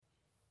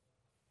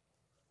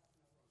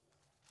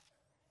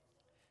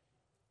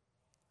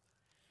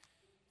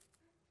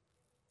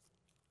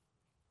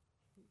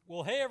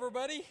Well, hey,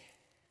 everybody.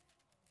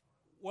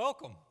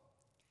 Welcome.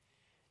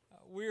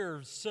 We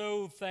are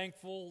so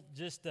thankful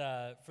just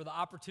for the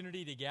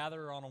opportunity to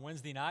gather on a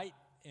Wednesday night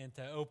and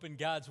to open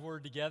God's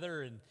Word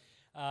together. And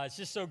it's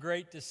just so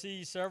great to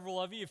see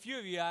several of you. A few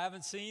of you I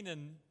haven't seen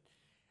in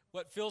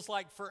what feels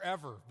like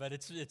forever, but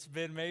it's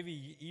been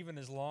maybe even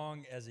as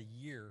long as a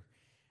year.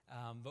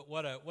 But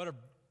what a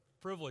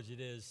privilege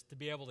it is to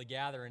be able to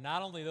gather. And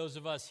not only those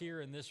of us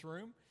here in this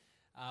room,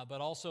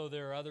 but also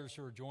there are others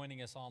who are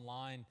joining us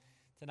online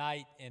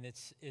tonight, and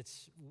it's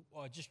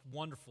just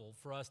wonderful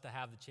for us to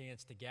have the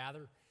chance to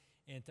gather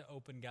and to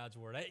open God's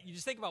Word. You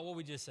just think about what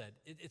we just said.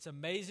 It's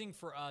amazing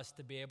for us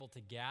to be able to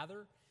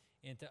gather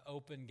and to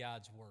open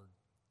God's Word,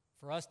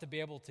 for us to be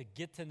able to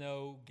get to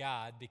know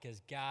God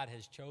because God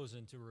has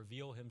chosen to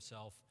reveal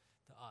Himself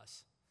to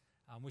us.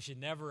 We should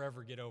never,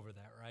 ever get over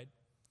that, right?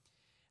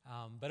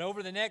 But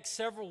over the next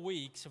several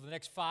weeks, over the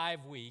next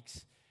 5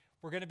 weeks,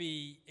 we're going to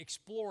be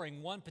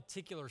exploring one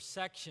particular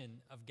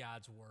section of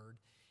God's Word,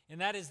 and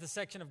that is the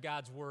section of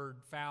God's Word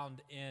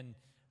found in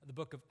the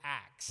book of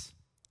Acts.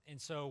 And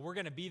so we're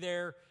going to be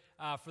there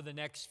for the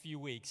next few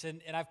weeks.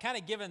 And I've kind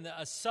of given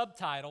a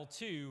subtitle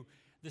to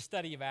the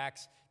study of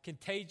Acts,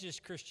 Contagious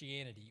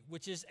Christianity,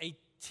 which is a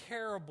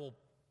terrible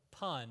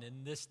pun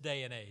in this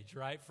day and age,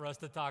 right, for us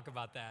to talk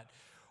about that,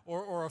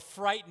 or a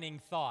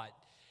frightening thought.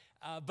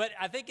 But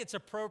I think it's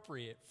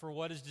appropriate for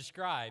what is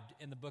described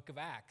in the book of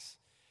Acts.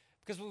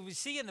 Because what we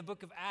see in the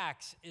book of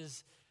Acts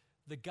is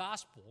the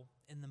gospel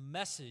and the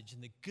message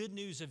and the good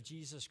news of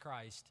Jesus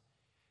Christ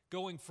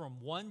going from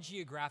one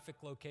geographic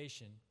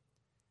location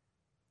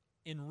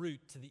en route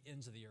to the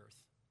ends of the earth.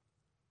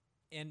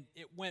 And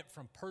it went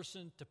from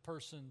person to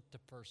person to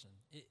person.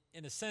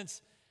 In a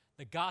sense,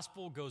 the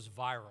gospel goes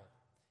viral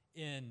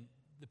in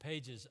the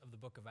pages of the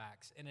book of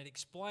Acts. And it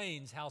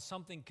explains how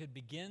something could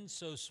begin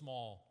so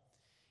small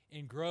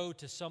and grow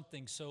to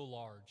something so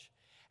large.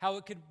 How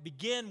it could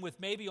begin with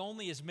maybe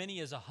only as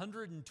many as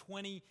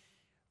 120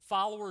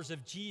 followers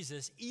of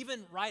Jesus,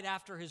 even right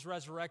after his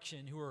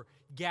resurrection, who are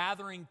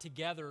gathering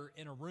together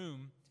in a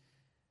room,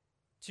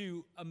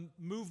 to a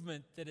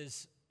movement that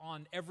is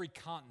on every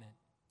continent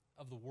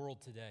of the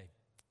world today,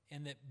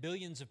 and that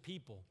billions of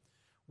people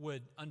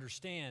would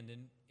understand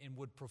and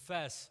would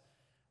profess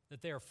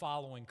that they are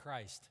following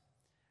Christ.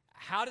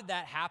 How did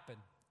that happen,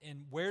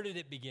 and where did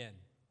it begin?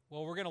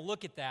 Well, we're going to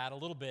look at that a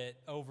little bit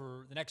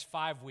over the next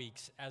 5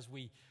 weeks as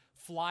we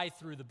fly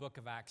through the book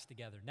of Acts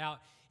together. Now,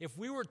 if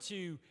we were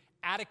to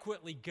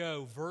adequately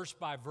go verse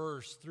by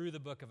verse through the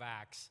book of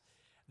Acts,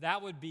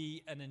 that would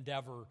be an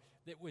endeavor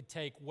that would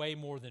take way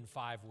more than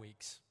 5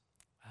 weeks.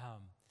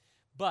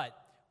 But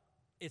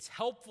it's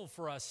helpful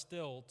for us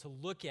still to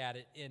look at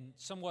it in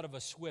somewhat of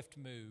a swift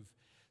move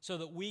so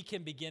that we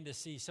can begin to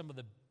see some of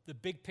the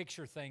big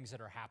picture things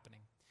that are happening.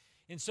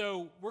 And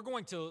so we're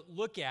going to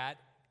look at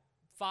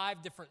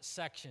 5 different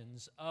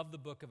sections of the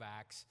book of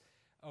Acts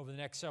over the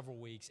next several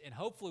weeks, and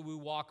hopefully we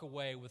walk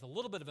away with a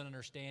little bit of an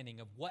understanding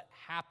of what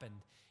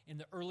happened in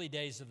the early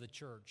days of the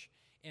church,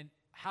 and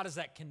how does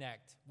that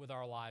connect with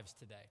our lives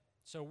today.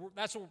 So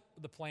that's what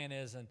the plan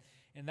is, and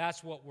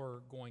that's what we're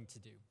going to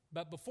do.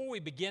 But before we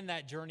begin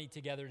that journey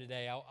together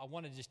today, I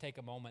want to just take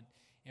a moment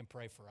and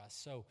pray for us.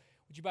 So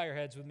would you bow your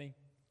heads with me?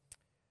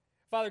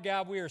 Father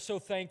God, we are so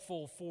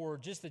thankful for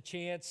just the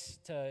chance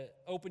to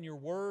open your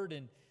word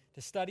and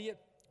to study it.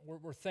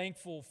 We're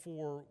thankful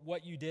for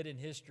what you did in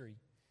history,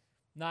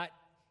 not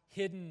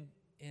hidden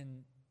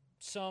in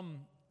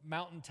some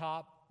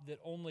mountaintop that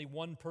only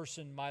one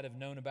person might have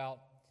known about,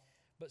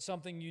 but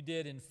something you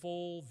did in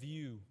full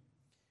view,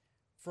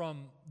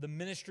 from the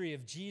ministry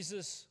of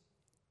Jesus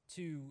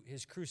to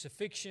his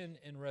crucifixion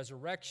and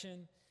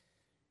resurrection,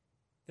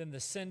 then the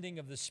sending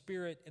of the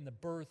Spirit and the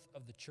birth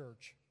of the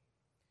church.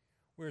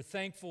 We're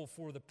thankful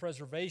for the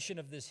preservation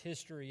of this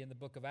history in the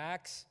book of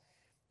Acts,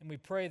 and we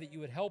pray that you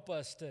would help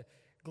us to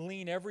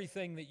glean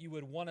everything that you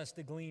would want us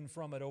to glean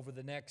from it over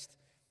the next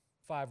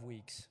 5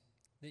 weeks,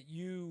 that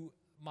you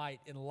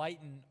might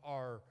enlighten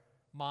our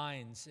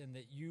minds and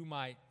that you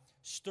might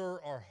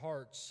stir our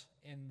hearts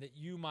and that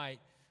you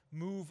might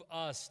move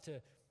us to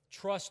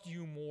trust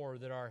you more,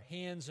 that our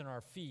hands and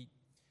our feet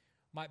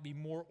might be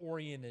more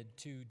oriented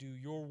to do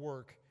your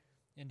work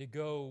and to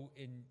go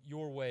in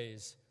your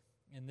ways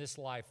in this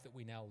life that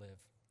we now live.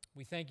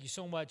 We thank you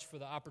so much for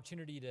the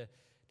opportunity to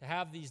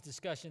have these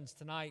discussions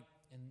tonight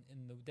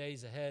in the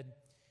days ahead,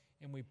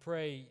 and we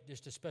pray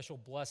just a special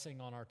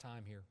blessing on our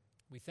time here.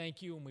 We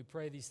thank you, and we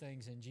pray these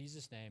things in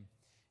Jesus' name.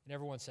 And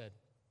everyone said,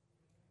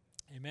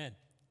 amen.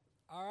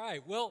 All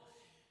right, well,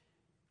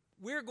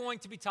 we're going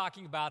to be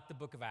talking about the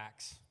book of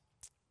Acts.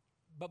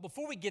 But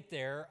before we get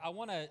there, I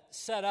want to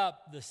set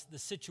up the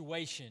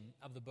situation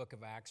of the book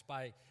of Acts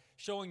by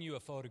showing you a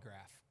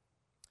photograph.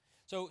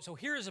 So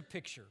here's a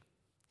picture,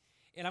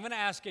 and I'm going to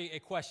ask a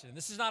question.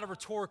 This is not a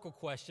rhetorical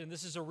question.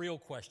 This is a real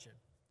question.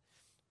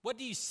 What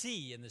do you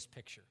see in this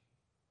picture?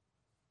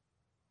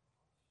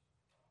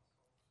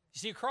 You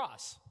see a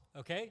cross,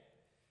 okay?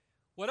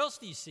 What else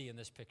do you see in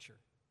this picture?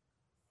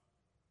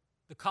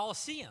 The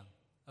Colosseum,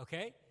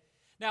 okay?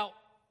 Now,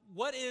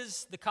 what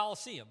is the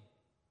Colosseum?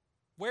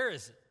 Where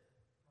is it?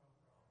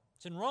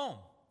 It's in Rome,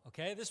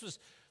 okay? This was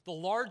the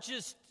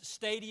largest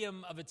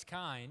stadium of its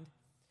kind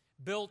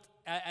built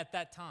at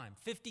that time.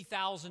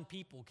 50,000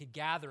 people could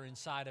gather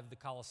inside of the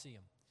Colosseum.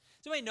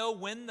 Does anybody know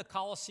when the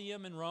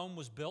Colosseum in Rome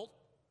was built?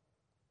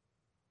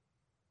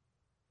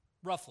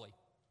 Roughly.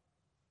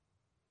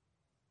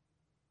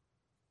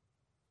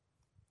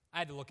 I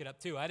had to look it up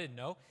too. I didn't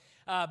know.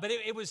 But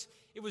it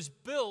was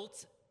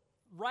built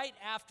right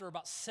after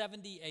about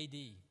 70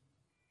 A.D.,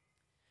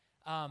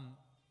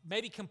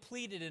 maybe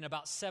completed in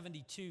about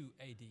 72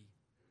 A.D.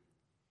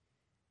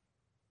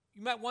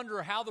 You might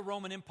wonder how the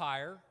Roman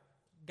Empire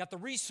got the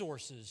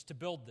resources to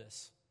build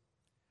this.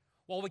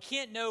 While we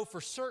can't know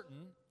for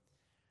certain,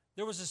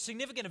 there was a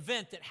significant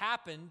event that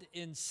happened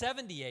in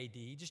 70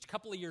 A.D., just a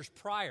couple of years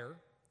prior,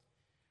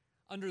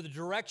 under the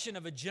direction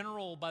of a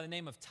general by the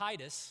name of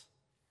Titus,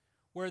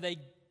 where they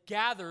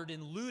gathered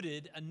and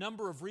looted a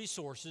number of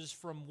resources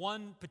from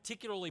one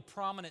particularly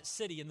prominent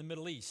city in the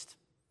Middle East.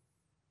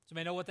 Does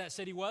anybody know what that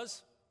city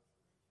was?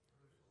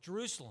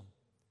 Jerusalem.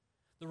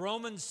 The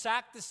Romans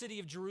sacked the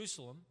city of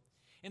Jerusalem,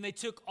 and they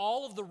took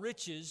all of the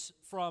riches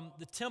from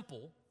the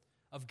temple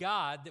of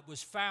God that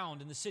was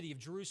found in the city of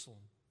Jerusalem.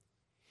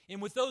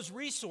 And with those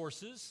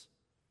resources,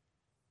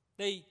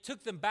 they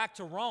took them back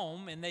to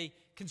Rome and they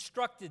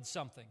constructed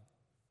something.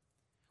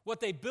 What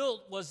they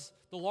built was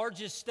the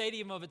largest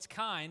stadium of its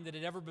kind that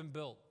had ever been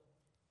built.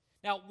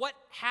 Now, what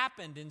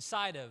happened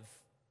inside of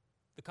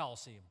the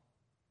Colosseum?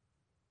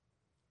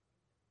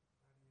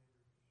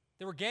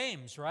 There were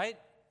games, right?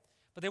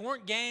 But they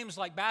weren't games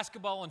like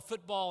basketball and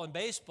football and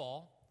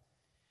baseball.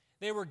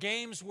 They were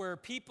games where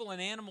people and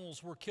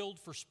animals were killed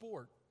for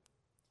sport.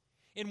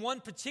 In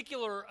one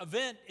particular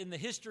event in the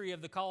history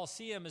of the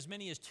Colosseum, as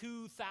many as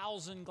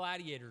 2,000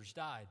 gladiators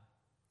died.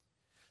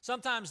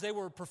 Sometimes they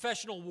were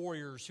professional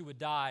warriors who would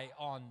die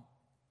on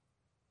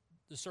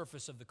the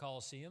surface of the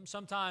Colosseum.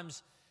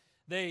 Sometimes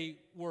they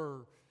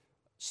were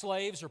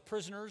slaves or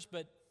prisoners,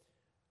 but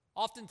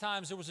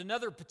oftentimes there was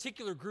another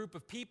particular group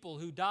of people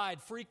who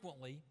died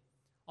frequently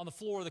on the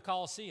floor of the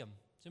Colosseum.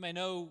 So you may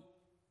know,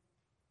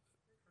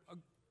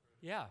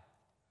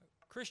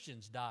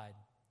 Christians died.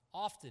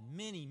 Often,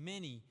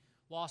 many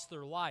lost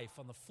their life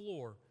on the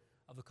floor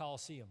of the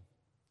Colosseum.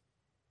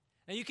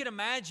 Now you can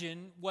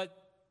imagine what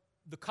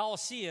the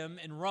Colosseum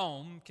in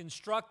Rome,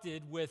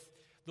 constructed with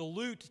the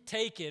loot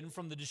taken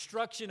from the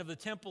destruction of the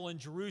temple in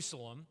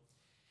Jerusalem,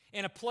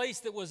 and a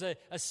place that was a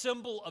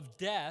symbol of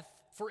death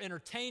for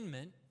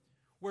entertainment,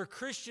 where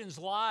Christians'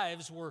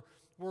 lives were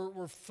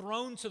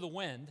thrown to the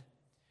wind,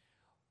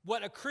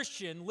 what a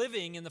Christian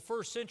living in the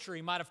first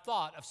century might have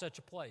thought of such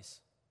a place.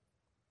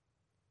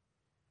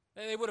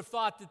 They would have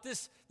thought that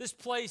this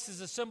place is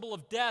a symbol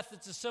of death.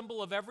 It's a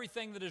symbol of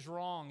everything that is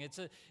wrong. It's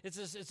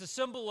a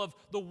symbol of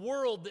the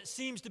world that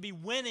seems to be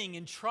winning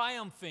and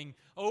triumphing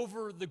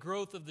over the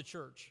growth of the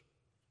church.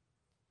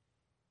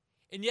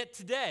 And yet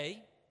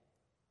today,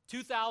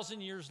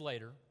 2,000 years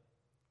later,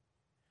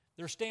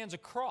 there stands a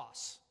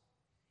cross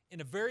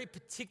in a very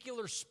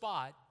particular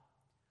spot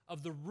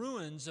of the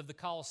ruins of the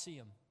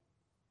Colosseum.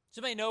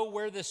 Does anybody know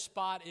where this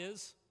spot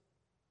is?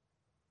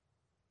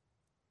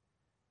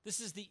 This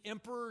is the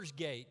Emperor's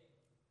Gate,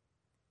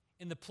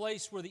 in the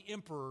place where the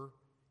Emperor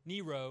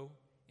Nero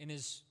and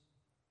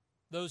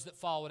those that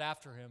followed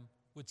after him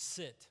would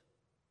sit.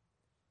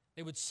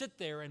 They would sit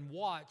there and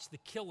watch the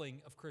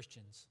killing of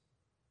Christians.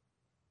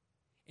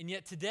 And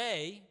yet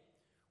today,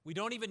 we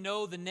don't even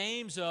know the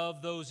names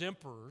of those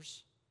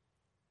emperors,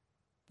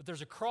 but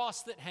there's a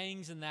cross that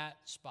hangs in that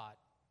spot.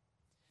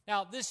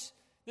 Now, this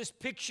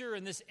picture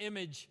and this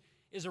image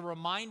is a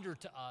reminder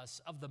to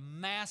us of the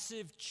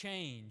massive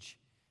change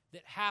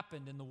that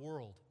happened in the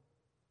world,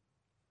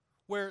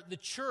 where the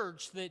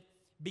church that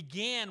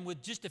began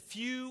with just a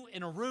few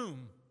in a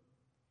room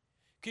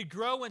could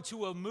grow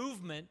into a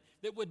movement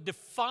that would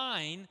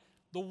define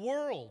the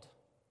world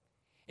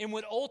and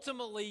would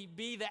ultimately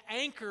be the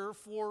anchor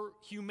for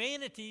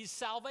humanity's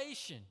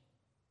salvation.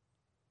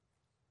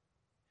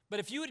 But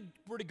if you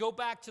were to go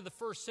back to the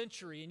first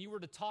century and you were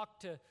to talk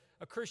to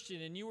a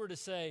Christian and you were to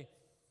say,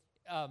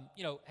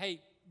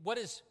 hey, what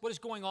is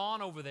going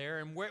on over there,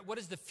 and what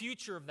is the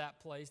future of that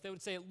place? They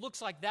would say, it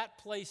looks like that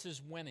place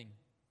is winning.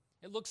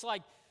 It looks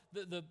like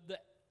the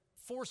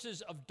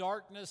forces of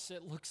darkness,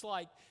 it looks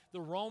like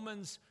the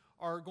Romans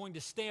are going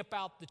to stamp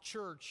out the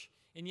church,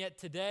 and yet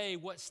today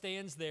what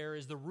stands there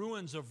is the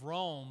ruins of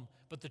Rome,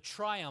 but the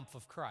triumph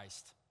of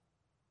Christ.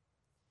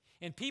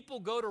 And people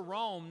go to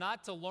Rome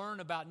not to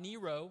learn about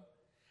Nero,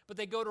 but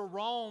they go to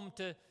Rome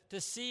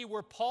to see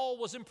where Paul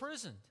was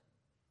imprisoned.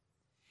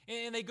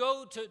 And they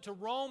go to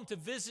Rome to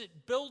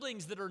visit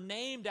buildings that are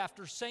named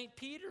after St.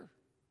 Peter.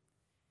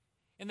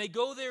 And they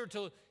go there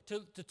to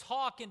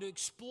talk and to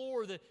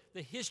explore the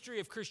history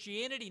of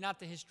Christianity, not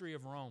the history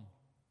of Rome.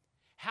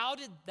 How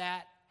did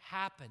that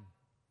happen?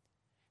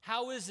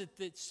 How is it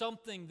that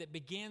something that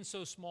began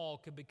so small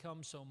could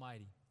become so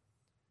mighty?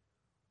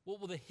 Well,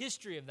 the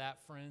history of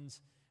that,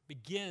 friends,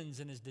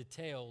 begins and is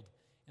detailed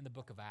in the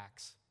book of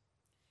Acts.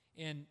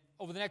 And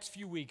over the next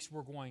few weeks,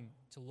 we're going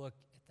to look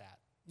at that.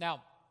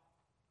 Now,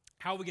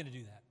 How are we going to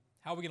do that?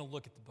 How are we going to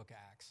look at the book of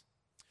Acts?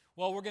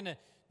 Well, we're going to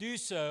do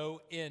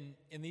so in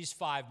these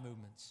 5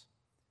 movements.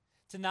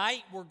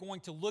 Tonight, we're going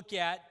to look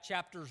at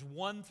chapters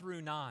 1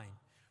 through 9.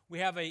 We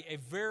have a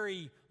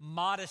very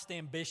modest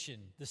ambition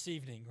this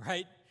evening,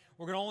 right?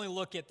 We're going to only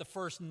look at the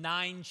first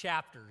 9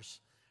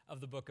 chapters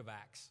of the book of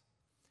Acts.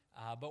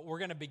 But we're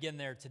going to begin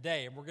there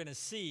today, and we're going to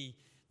see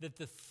that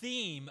the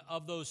theme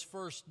of those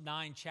first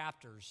 9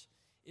 chapters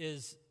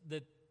is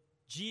that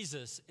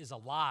Jesus is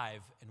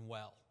alive and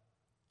well.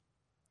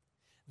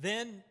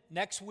 Then,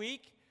 next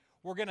week,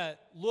 we're going to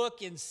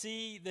look and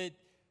see that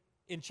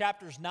in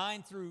chapters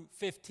 9 through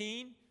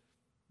 15,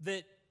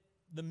 that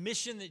the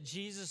mission that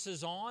Jesus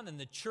is on and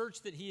the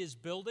church that he is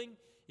building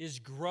is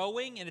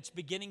growing, and it's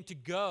beginning to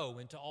go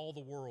into all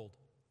the world.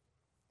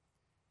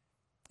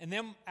 And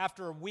then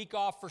after a week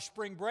off for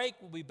spring break,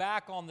 we'll be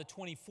back on the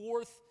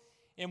 24th,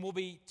 and we'll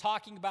be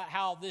talking about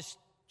how this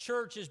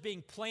church is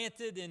being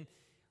planted in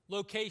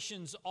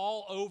locations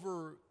all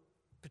over,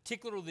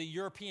 particularly the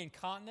European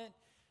continent,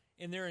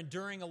 and they're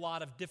enduring a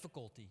lot of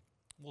difficulty.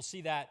 We'll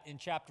see that in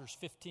chapters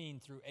 15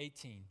 through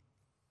 18.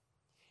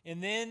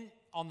 And then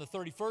on the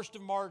 31st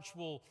of March,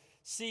 we'll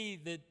see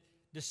that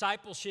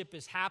discipleship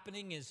is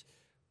happening as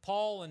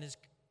Paul and his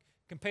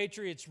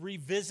compatriots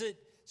revisit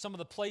some of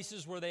the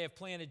places where they have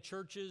planted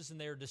churches, and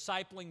they are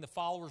discipling the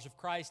followers of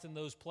Christ in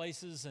those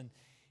places,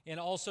 and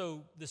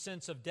also the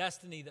sense of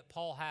destiny that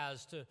Paul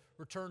has to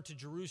return to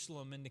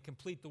Jerusalem and to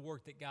complete the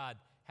work that God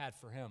had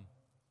for him.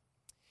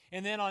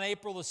 And then on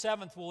April the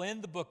 7th, we'll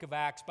end the book of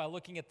Acts by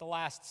looking at the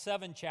last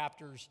 7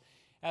 chapters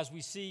as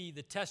we see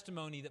the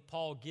testimony that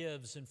Paul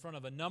gives in front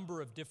of a number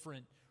of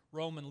different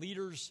Roman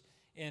leaders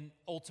and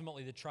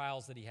ultimately the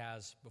trials that he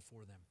has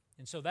before them.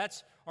 And so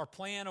that's our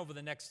plan over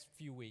the next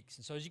few weeks.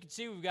 And so as you can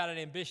see, we've got an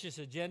ambitious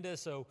agenda,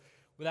 so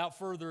without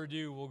further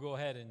ado, we'll go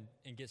ahead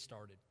and get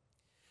started.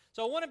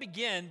 So I want to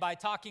begin by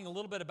talking a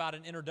little bit about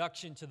an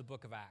introduction to the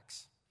book of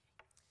Acts.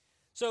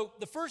 So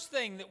the first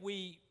thing that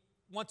we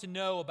want to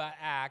know about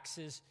Acts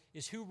is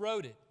who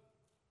wrote it.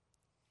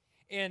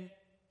 And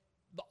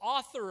the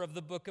author of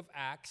the book of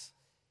Acts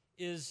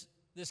is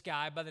this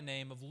guy by the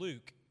name of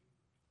Luke.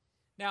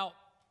 Now,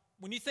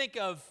 when you think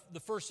of the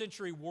first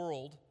century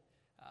world,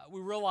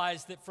 we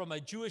realize that from a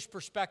Jewish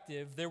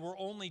perspective, there were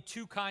only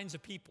 2 kinds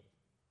of people.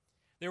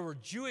 There were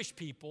Jewish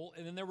people,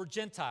 and then there were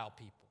Gentile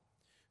people.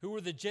 Who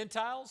were the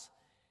Gentiles?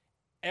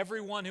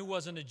 Everyone who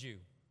wasn't a Jew,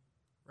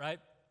 right?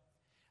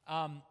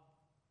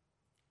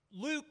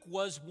 Luke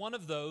was one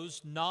of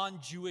those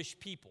non-Jewish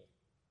people.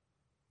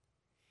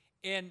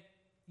 And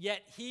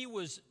yet he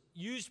was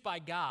used by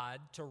God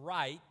to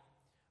write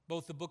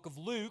both the book of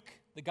Luke,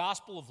 the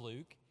Gospel of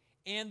Luke,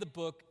 and the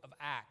book of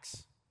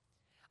Acts.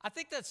 I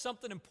think that's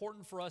something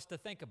important for us to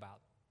think about.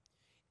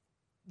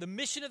 The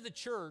mission of the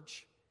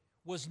church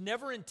was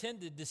never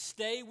intended to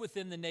stay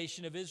within the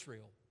nation of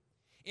Israel.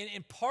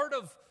 And part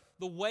of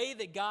the way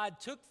that God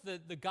took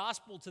the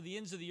gospel to the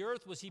ends of the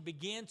earth was he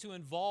began to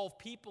involve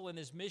people in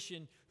his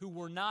mission who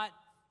were not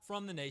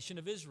from the nation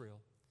of Israel.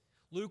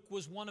 Luke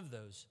was one of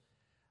those.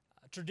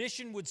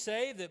 Tradition would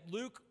say that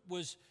Luke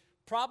was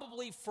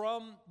probably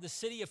from the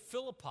city of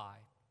Philippi.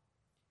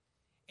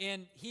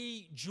 And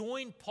he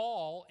joined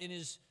Paul in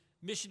his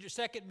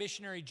second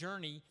missionary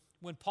journey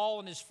when Paul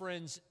and his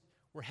friends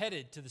were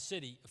headed to the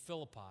city of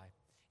Philippi.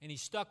 And he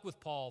stuck with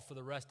Paul for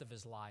the rest of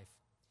his life.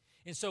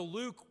 And so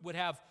Luke would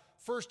have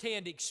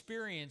firsthand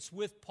experience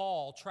with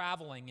Paul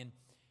traveling, and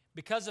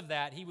because of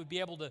that, he would be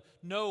able to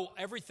know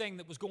everything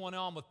that was going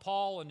on with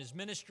Paul and his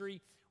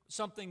ministry,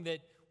 something that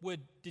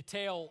would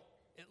detail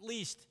at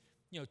least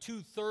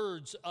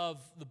 2/3 of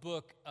the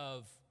book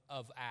of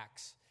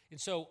Acts. And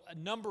so a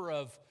number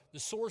of the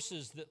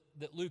sources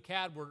that Luke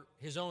had were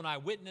his own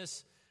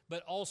eyewitness,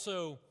 but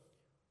also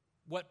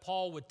what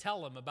Paul would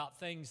tell him about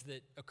things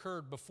that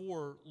occurred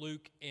before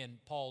Luke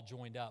and Paul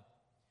joined up.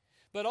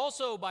 But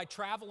also by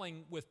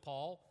traveling with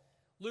Paul,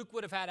 Luke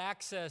would have had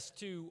access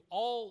to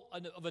all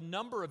of a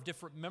number of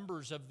different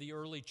members of the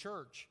early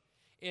church.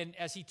 And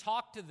as he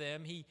talked to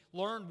them, he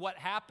learned what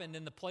happened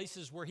in the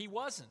places where he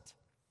wasn't.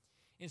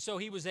 And so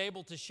he was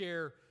able to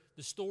share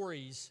the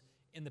stories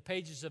in the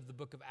pages of the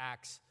book of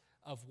Acts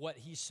of what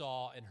he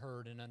saw and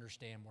heard and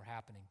understand were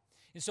happening.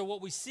 And so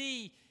what we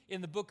see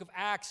in the book of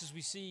Acts is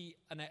we see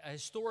a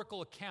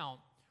historical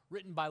account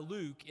written by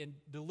Luke and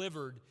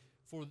delivered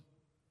for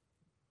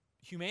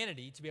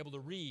humanity to be able to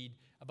read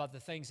about the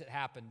things that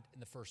happened in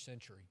the first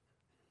century.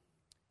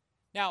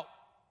 Now,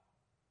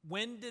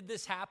 when did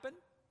this happen?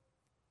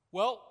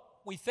 Well,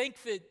 we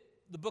think that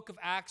the book of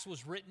Acts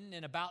was written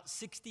in about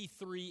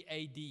 63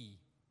 AD.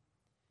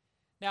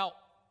 Now,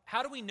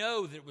 how do we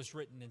know that it was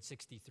written in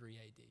 63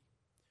 AD?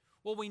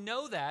 Well, we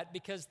know that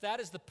because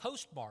that is the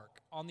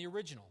postmark on the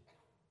original.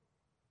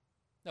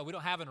 No, we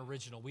don't have an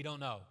original. We don't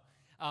know.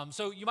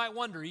 So you might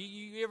wonder,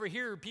 you ever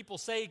hear people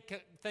say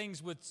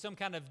things with some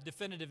kind of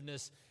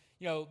definitiveness,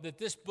 that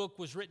this book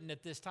was written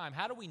at this time.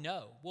 How do we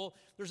know? Well,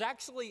 there's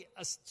actually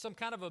some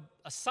kind of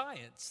a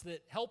science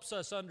that helps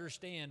us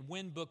understand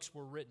when books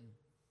were written.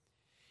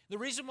 The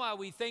reason why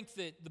we think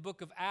that the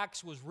book of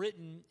Acts was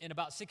written in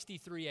about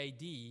 63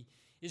 AD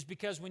is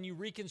because when you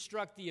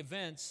reconstruct the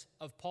events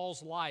of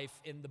Paul's life,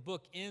 and the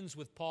book ends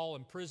with Paul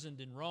imprisoned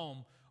in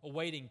Rome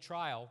awaiting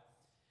trial,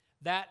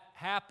 that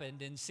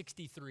happened in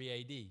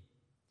 63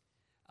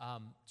 AD.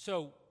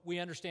 So we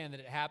understand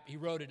that he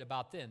wrote it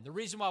about then. The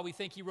reason why we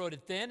think he wrote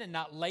it then and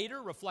not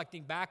later,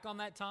 reflecting back on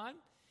that time,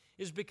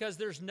 is because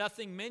there's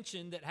nothing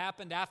mentioned that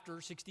happened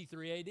after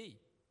 63 AD.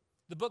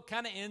 The book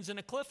kind of ends in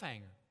a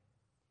cliffhanger.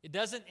 It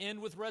doesn't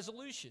end with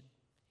resolution.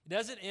 It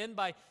doesn't end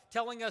by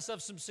telling us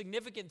of some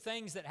significant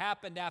things that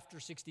happened after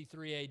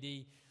 63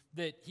 AD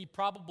that he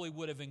probably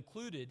would have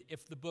included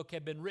if the book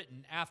had been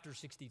written after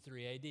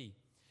 63 AD.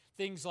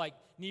 Things like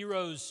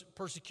Nero's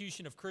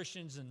persecution of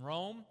Christians in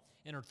Rome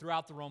and or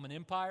throughout the Roman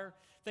Empire.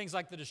 Things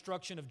like the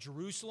destruction of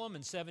Jerusalem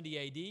in 70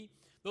 AD.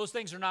 Those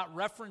things are not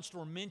referenced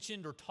or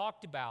mentioned or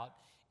talked about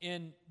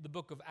in the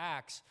book of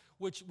Acts,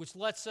 which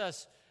lets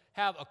us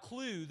have a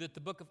clue that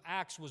the book of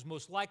Acts was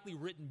most likely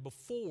written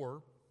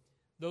before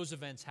those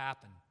events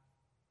happened.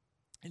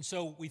 And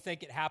so we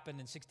think it happened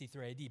in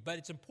 63 AD. But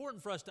it's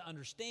important for us to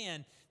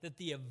understand that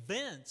the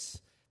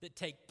events that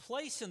take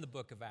place in the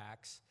book of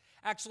Acts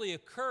actually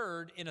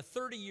occurred in a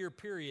 30-year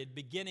period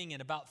beginning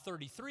in about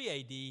 33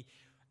 AD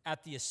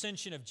at the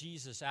ascension of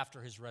Jesus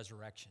after his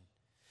resurrection.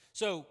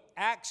 So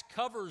Acts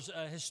covers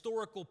a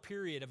historical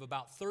period of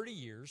about 30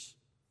 years,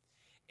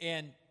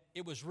 and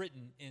it was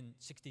written in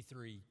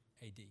 63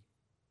 AD.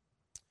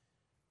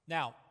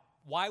 Now,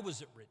 why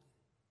was it written?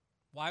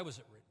 Why was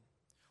it written?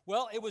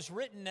 Well, it was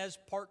written as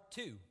part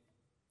 2.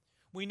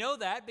 We know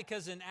that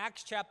because in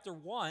Acts chapter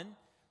 1,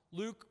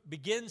 Luke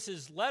begins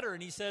his letter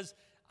and he says,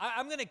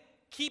 I'm going to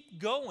keep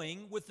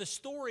going with the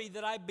story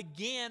that I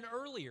began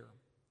earlier.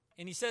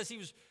 And he says he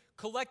was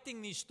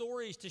collecting these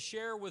stories to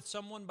share with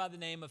someone by the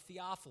name of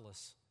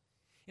Theophilus.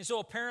 And so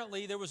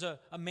apparently there was a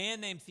man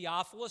named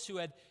Theophilus who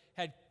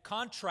had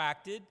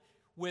contracted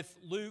with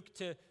Luke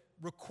to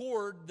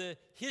record the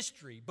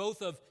history,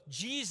 both of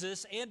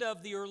Jesus and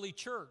of the early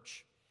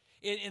church.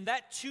 And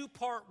that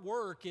two-part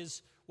work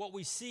is what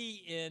we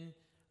see in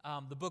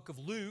the book of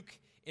Luke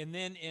and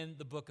then in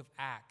the book of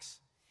Acts.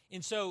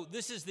 And so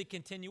this is the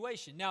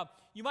continuation. Now,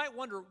 you might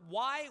wonder,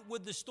 why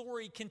would the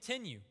story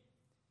continue?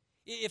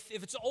 If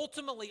it's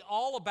ultimately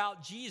all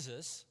about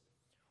Jesus,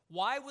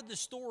 why would the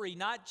story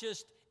not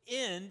just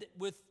end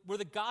with where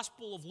the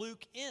Gospel of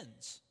Luke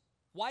ends?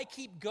 Why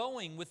keep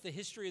going with the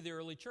history of the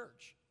early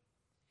church?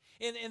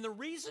 And the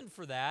reason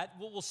for that,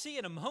 we'll see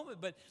in a moment,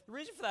 but the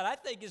reason for that, I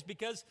think, is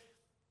because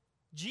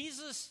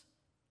Jesus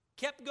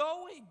kept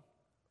going,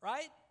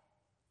 right?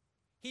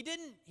 He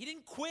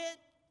didn't quit.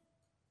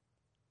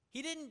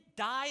 He didn't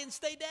die and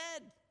stay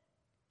dead.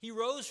 He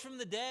rose from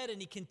the dead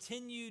and he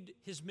continued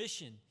his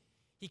mission.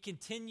 He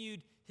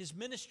continued his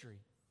ministry.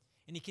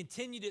 And he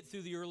continued it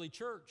through the early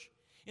church.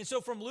 And so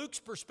from Luke's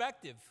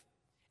perspective,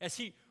 as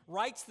he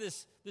writes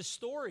this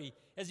story,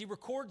 as he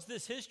records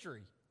this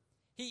history,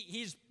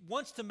 he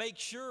wants to make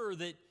sure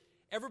that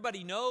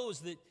everybody knows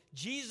that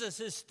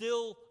Jesus is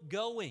still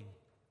going.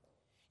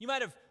 You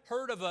might have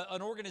heard of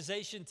an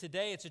organization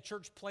today. It's a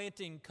church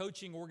planting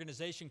coaching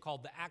organization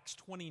called the Acts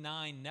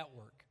 29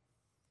 Network.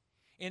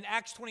 And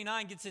Acts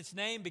 29 gets its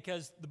name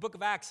because the book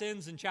of Acts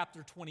ends in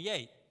chapter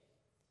 28.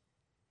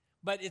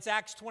 But it's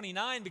Acts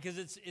 29 because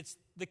it's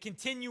the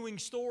continuing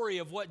story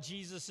of what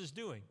Jesus is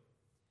doing.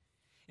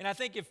 And I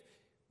think if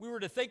we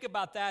were to think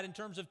about that in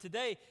terms of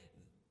today,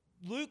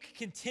 Luke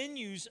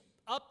continues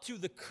up to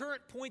the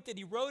current point that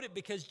he wrote it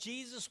because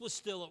Jesus was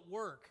still at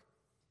work.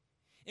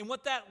 And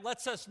what that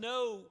lets us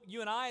know,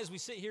 you and I, as we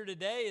sit here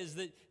today, is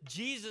that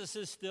Jesus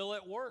is still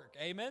at work.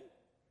 Amen?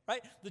 Right?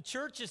 The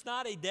church is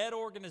not a dead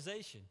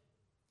organization.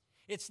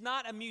 It's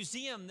not a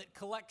museum that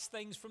collects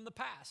things from the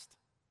past.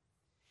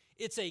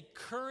 It's a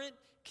current,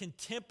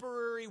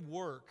 contemporary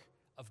work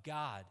of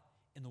God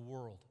in the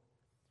world,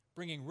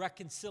 bringing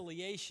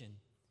reconciliation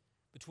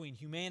between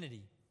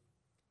humanity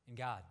and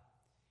God.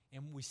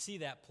 And we see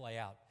that play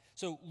out.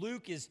 So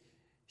Luke is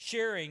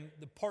sharing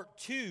the part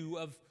 2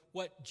 of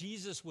what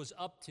Jesus was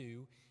up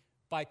to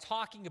by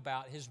talking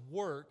about his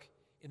work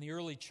in the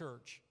early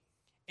church.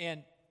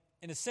 And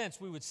in a sense,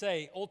 we would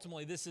say,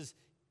 ultimately, this is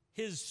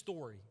his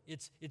story.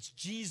 It's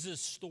Jesus'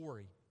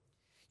 story.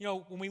 You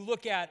know, when we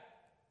look at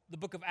the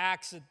book of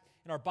Acts in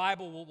our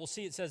Bible, we'll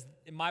see it says,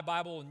 in my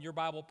Bible and your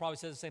Bible probably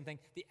says the same thing,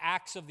 the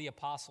Acts of the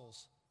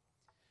Apostles.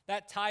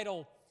 That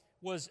title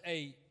was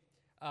a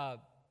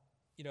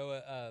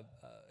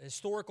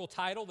historical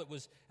title that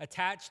was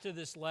attached to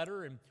this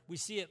letter, and we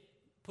see it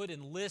put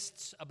in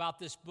lists about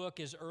this book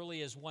as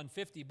early as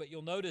 150, but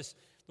you'll notice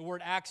the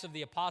word Acts of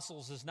the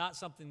Apostles is not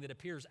something that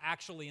appears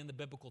actually in the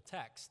biblical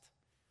text.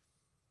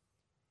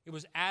 It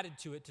was added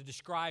to it to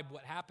describe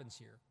what happens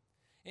here.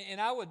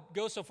 And I would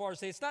go so far as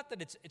to say it's not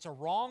that it's a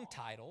wrong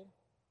title.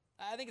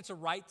 I think it's a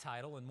right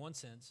title in one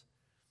sense.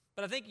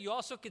 But I think you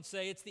also could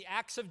say it's the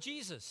Acts of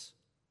Jesus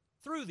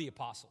through the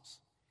apostles.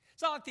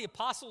 It's not like the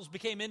apostles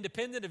became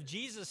independent of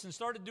Jesus and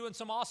started doing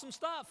some awesome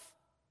stuff.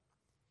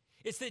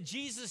 It's that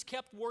Jesus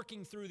kept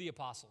working through the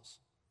apostles.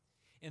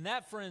 And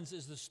that, friends,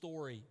 is the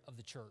story of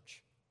the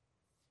church.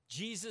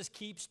 Jesus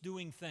keeps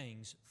doing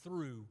things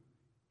through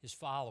his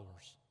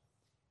followers.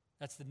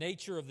 That's the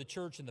nature of the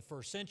church in the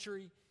first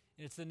century,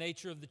 and it's the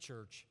nature of the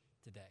church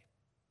today.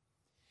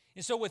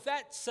 And so with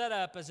that set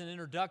up as an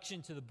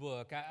introduction to the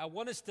book, I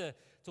want us to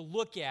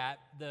look at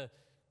the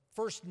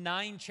first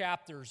 9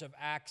 chapters of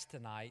Acts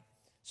tonight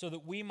so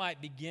that we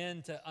might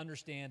begin to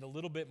understand a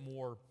little bit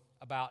more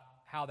about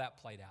how that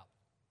played out.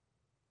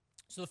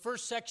 So the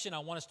first section I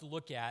want us to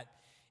look at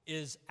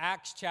is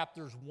Acts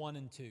chapters 1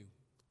 and 2.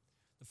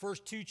 The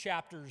first 2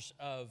 chapters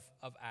of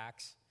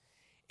Acts.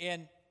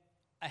 And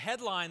a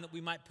headline that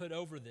we might put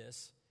over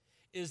this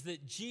is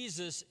that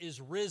Jesus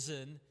is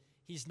risen,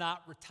 he's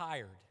not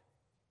retired.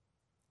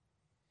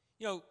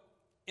 You know,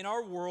 in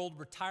our world,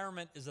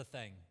 retirement is a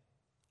thing.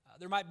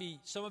 There might be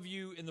some of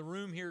you in the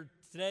room here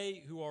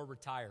today who are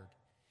retired.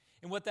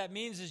 And what that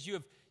means is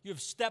you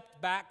have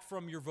stepped back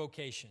from your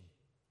vocation,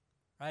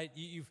 right?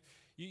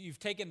 You've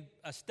taken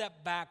a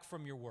step back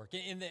from your work.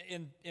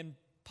 In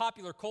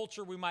popular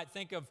culture, we might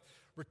think of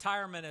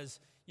retirement as,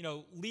 you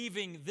know,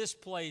 leaving this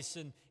place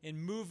and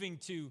moving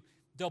to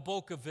Del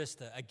Boca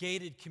Vista, a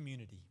gated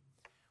community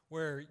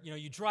where, you know,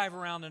 you drive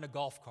around in a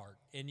golf cart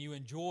and you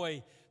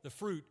enjoy the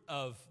fruit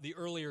of the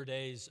earlier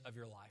days of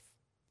your life.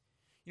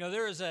 You know,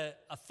 there is a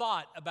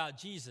thought about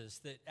Jesus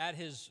that at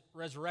his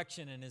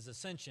resurrection and his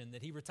ascension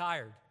that he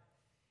retired.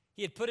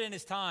 He had put in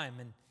his time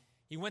and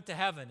he went to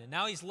heaven, and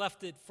now he's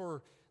left it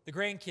for the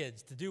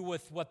grandkids to do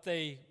with what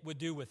they would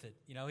do with it.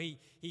 You know, he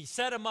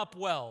set them up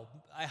well.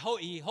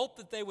 He hoped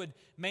that they would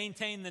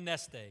maintain the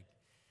nest egg.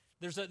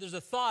 There's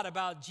a thought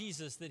about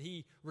Jesus that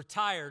he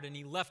retired and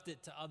he left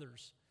it to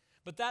others.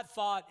 But that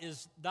thought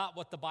is not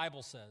what the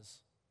Bible says.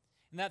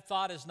 And that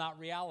thought is not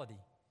reality.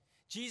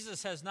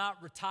 Jesus has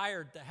not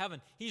retired to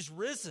heaven. He's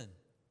risen.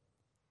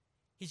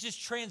 He's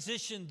just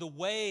transitioned the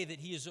way that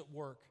he is at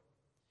work.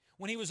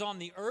 When he was on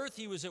the earth,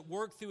 he was at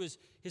work through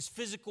his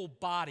physical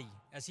body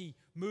as he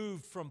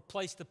moved from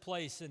place to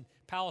place in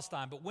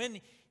Palestine. But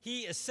when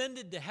he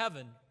ascended to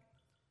heaven,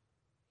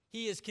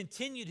 he has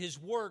continued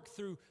his work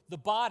through the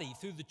body,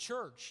 through the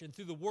church, and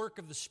through the work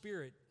of the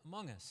Spirit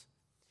among us.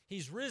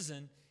 He's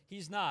risen.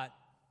 He's not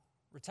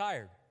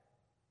retired.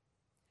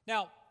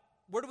 Now,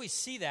 where do we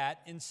see that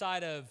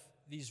inside of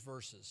these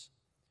verses?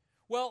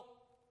 Well,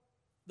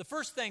 the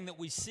first thing that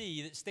we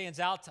see that stands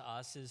out to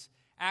us is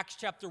Acts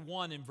chapter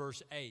 1 and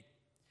verse 8.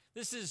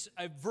 This is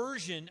a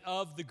version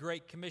of the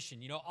Great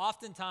Commission. You know,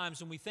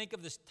 oftentimes when we think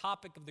of this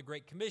topic of the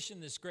Great Commission,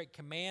 this great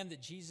command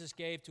that Jesus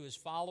gave to his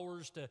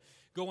followers to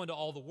go into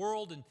all the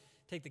world and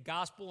take the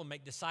gospel and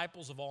make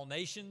disciples of all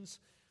nations,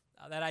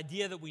 that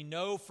idea that we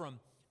know from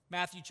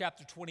Matthew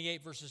chapter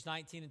 28, verses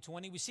 19 and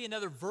 20, we see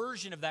another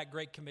version of that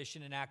Great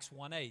Commission in Acts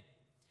 1:8.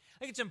 I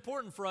think it's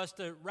important for us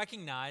to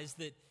recognize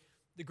that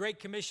the Great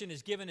Commission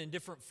is given in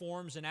different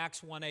forms in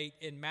Acts 1:8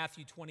 and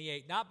Matthew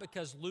 28, not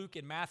because Luke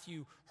and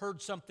Matthew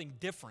heard something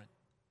different.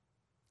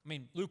 I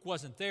mean, Luke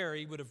wasn't there.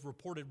 He would have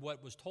reported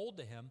what was told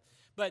to him.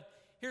 But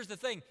here's the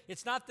thing.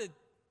 It's not that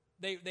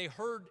they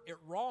heard it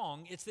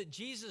wrong. It's that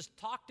Jesus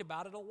talked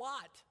about it a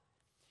lot.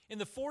 In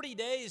the 40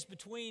 days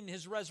between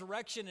his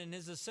resurrection and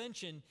his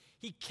ascension,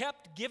 he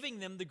kept giving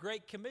them the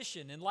Great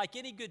Commission. And like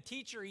any good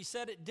teacher, he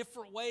said it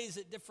different ways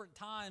at different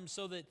times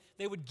so that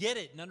they would get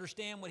it and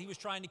understand what he was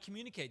trying to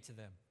communicate to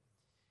them.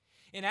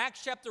 In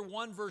Acts chapter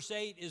 1, verse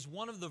 8 is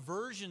one of the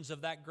versions of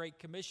that Great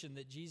Commission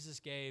that Jesus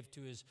gave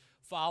to his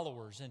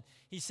followers. And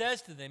he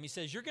says to them, he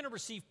says, you're going to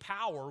receive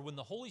power when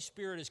the Holy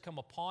Spirit has come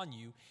upon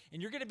you,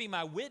 and you're going to be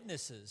my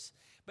witnesses.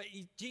 But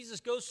Jesus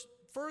goes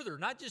further,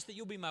 not just that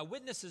you'll be my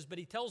witnesses, but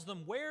he tells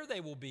them where they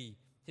will be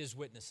his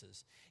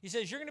witnesses. He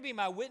says, you're going to be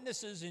my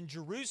witnesses in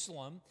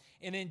Jerusalem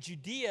and in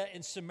Judea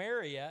and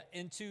Samaria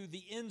and to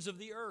the ends of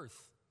the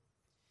earth.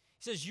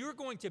 He says, you're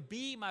going to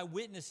be my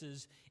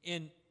witnesses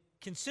in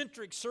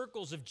concentric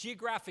circles of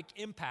geographic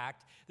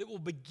impact that will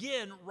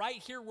begin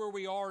right here where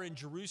we are in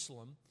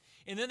Jerusalem.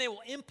 And then they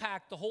will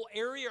impact the whole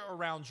area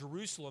around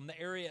Jerusalem, the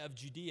area of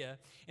Judea.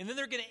 And then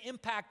they're going to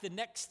impact the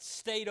next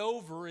state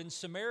over in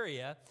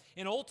Samaria.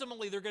 And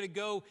ultimately, they're going to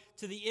go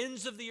to the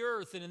ends of the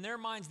earth. And in their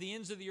minds, the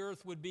ends of the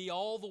earth would be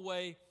all the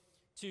way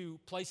to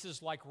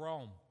places like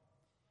Rome.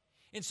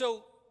 And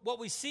so what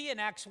we see in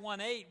Acts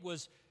 1:8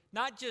 was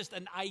not just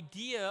an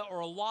idea or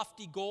a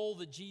lofty goal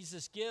that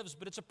Jesus gives,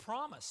 but it's a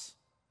promise.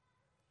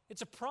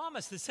 It's a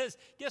promise that says,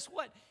 guess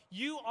what?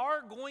 You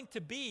are going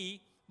to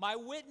be my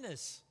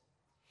witness.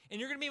 And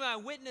you're going to be my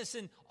witness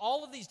in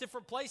all of these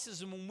different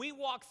places. And when we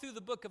walk through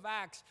the book of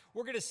Acts,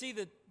 we're going to see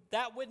that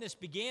that witness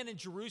began in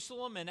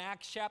Jerusalem in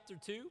Acts chapter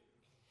 2.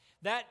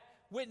 That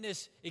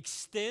witness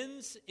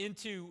extends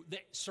into the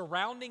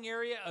surrounding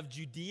area of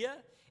Judea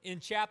in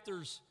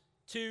chapters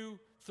 2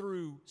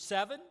 through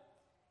 7.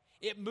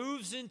 It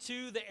moves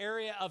into the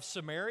area of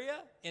Samaria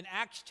in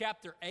Acts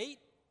chapter 8.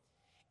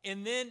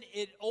 And then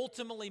it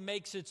ultimately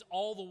makes its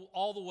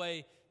all the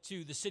way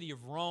to the city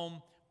of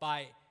Rome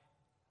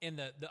in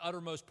the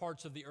uttermost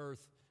parts of the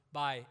earth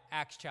by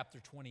Acts chapter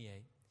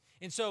 28.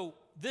 And so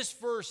this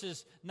verse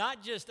is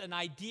not just an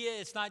idea,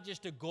 it's not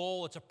just a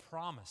goal, it's a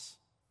promise.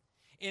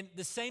 And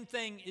the same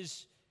thing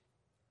is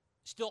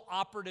still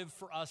operative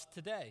for us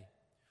today.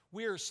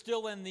 We are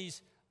still in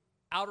these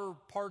outer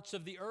parts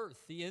of the earth,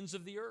 the ends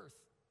of the earth,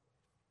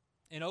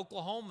 in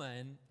Oklahoma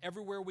and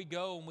everywhere we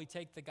go and we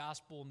take the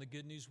gospel and the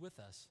good news with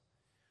us.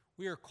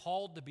 We are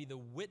called to be the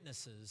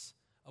witnesses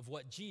of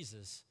what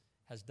Jesus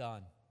has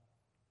done.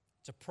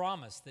 It's a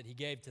promise that he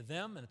gave to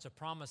them, and it's a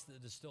promise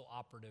that is still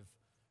operative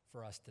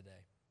for us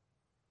today.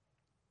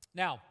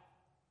 Now,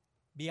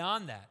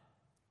 beyond that,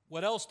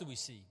 what else do we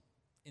see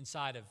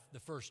inside of the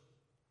first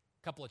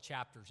couple of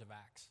chapters of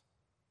Acts?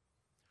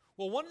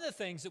 Well, one of the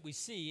things that we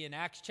see in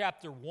Acts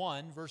chapter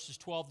 1, verses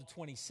 12 to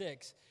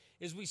 26,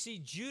 is we see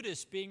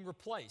Judas being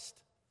replaced.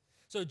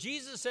 So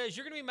Jesus says,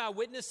 you're going to be my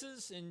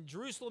witnesses in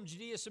Jerusalem,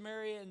 Judea,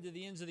 Samaria, and to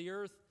the ends of the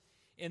earth.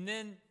 And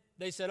then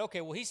they said,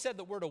 okay, well, he said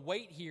that we're to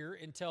wait here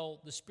until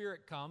the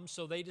Spirit comes,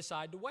 so they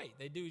decide to wait.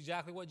 They do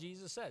exactly what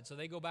Jesus said. So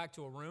they go back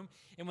to a room,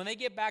 and when they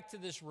get back to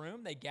this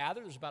room, they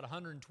gather. There's about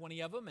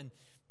 120 of them, and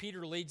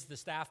Peter leads the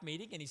staff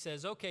meeting, and he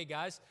says, okay,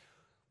 guys,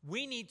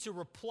 we need to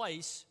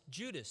replace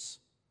Judas.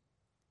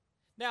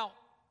 Now,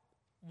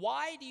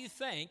 why do you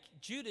think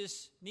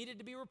Judas needed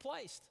to be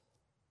replaced?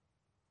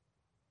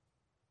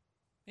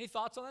 Any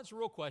thoughts on that? It's a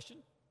real question.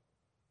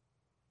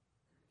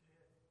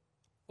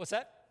 What's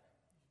that?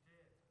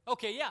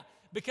 Okay, yeah,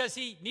 because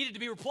he needed to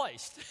be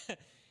replaced.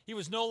 He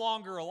was no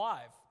longer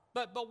alive.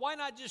 But why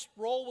not just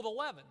roll with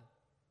 11?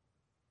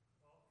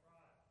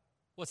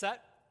 What's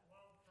that?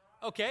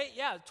 Okay,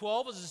 yeah,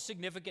 12 is a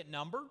significant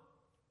number.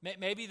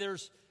 Maybe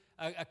there's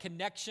a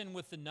connection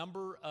with the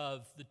number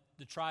of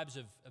the tribes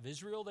of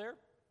Israel there.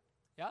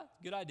 Yeah,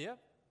 good idea.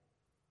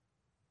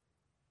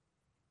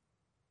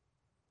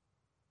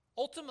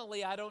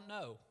 Ultimately, I don't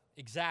know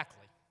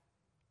exactly.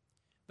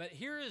 But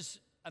here is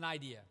an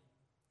idea.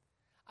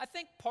 I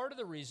think part of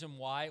the reason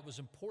why it was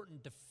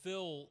important to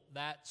fill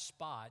that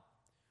spot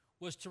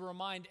was to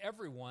remind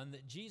everyone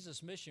that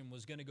Jesus' mission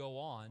was going to go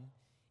on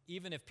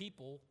even if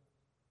people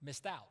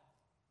missed out.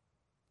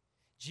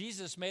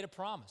 Jesus made a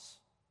promise.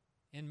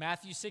 In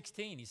Matthew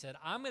 16, he said,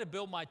 I'm going to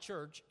build my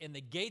church, and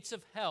the gates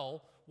of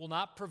hell will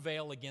not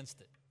prevail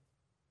against it.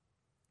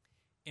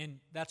 And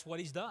that's what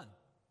he's done.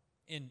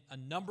 In a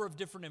number of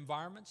different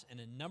environments, in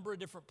a number of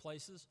different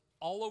places,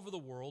 all over the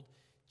world,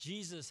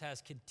 Jesus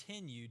has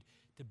continued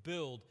to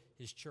build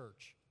his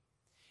church.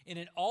 And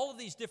in all of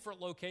these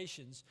different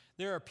locations,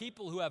 there are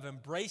people who have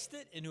embraced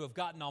it and who have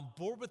gotten on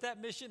board with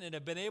that mission and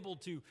have been able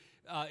to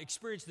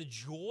experience the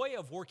joy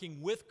of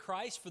working with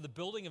Christ for the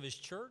building of his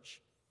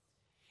church.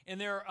 And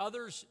there are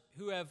others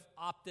who have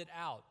opted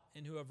out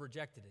and who have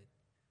rejected it.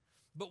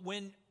 But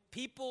when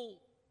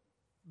people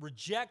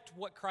reject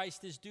what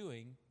Christ is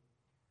doing,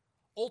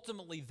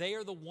 ultimately they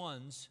are the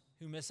ones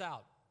who miss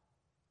out.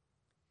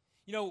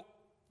 You know,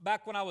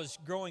 back when I was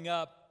growing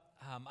up,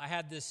 I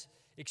had this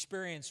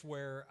experience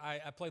where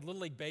I played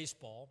Little League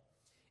Baseball,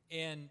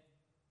 and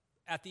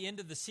at the end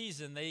of the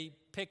season, they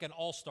pick an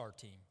all-star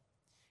team.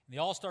 And the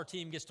all-star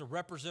team gets to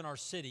represent our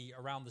city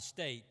around the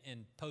state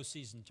in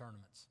postseason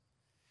tournaments.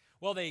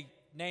 Well, they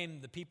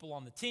named the people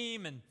on the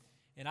team, and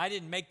I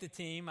didn't make the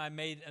team. I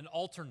made an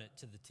alternate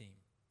to the team.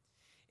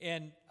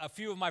 And a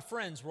few of my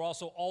friends were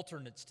also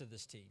alternates to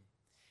this team.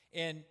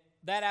 And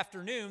that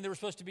afternoon, there was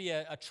supposed to be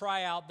a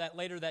tryout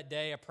later that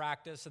day, a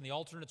practice, and the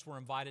alternates were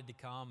invited to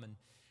come. And,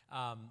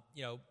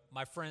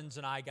 my friends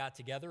and I got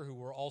together who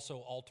were also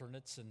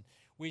alternates, and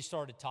we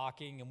started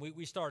talking, and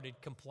we started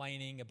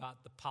complaining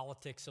about the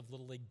politics of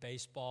Little League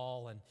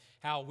Baseball and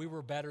how we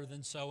were better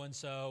than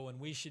so-and-so, and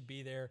we should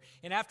be there.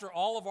 And after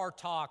all of our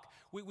talk,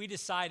 we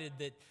decided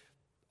that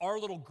our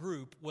little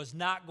group was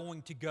not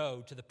going to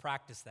go to the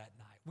practice that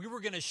night. We were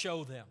going to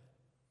show them.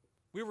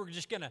 We were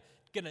just going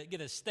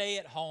to stay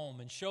at home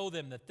and show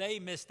them that they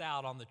missed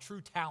out on the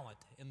true talent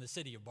in the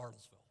city of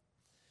Bartlesville.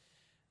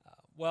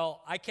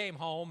 Well, I came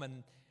home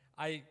and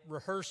I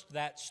rehearsed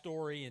that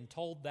story and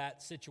told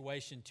that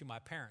situation to my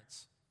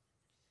parents.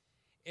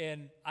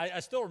 And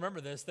I still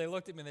remember this. They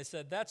looked at me and they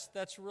said,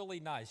 that's really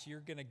nice. You're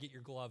going to get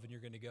your glove and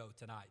you're going to go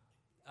tonight.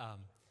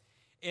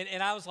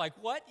 And I was like,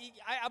 what?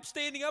 I'm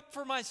standing up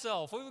for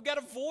myself. We've got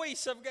a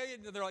voice.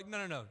 They're like,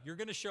 no. You're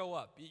going to show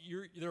up.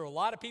 There are a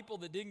lot of people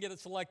that didn't get it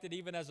selected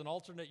even as an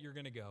alternate. You're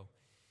going to go.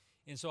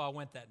 And so I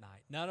went that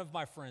night. None of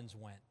my friends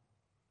went,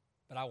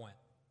 but I went.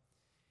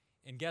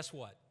 And guess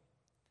what?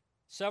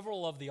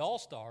 Several of the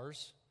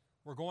all-stars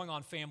were going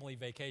on family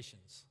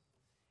vacations.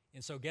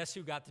 And so guess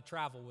who got to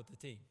travel with the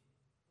team?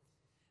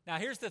 Now,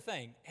 here's the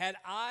thing. Had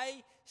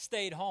I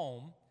stayed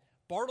home,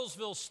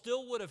 Bartlesville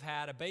still would have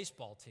had a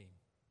baseball team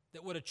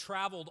that would have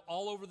traveled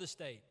all over the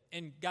state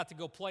and got to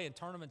go play in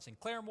tournaments in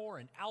Claremore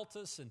and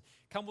Altus and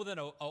come within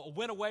a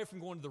win away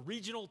from going to the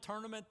regional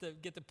tournament to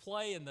get to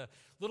play in the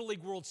Little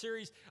League World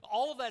Series.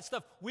 All of that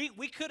stuff,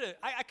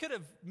 I could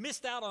have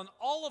missed out on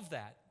all of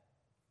that.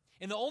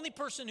 And the only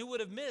person who would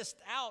have missed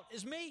out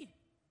is me.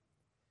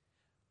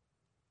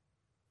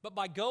 But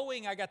by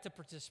going, I got to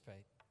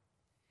participate.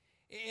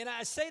 And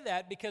I say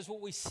that because what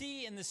we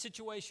see in the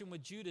situation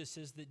with Judas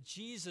is that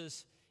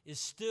Jesus is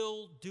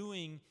still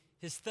doing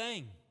his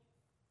thing.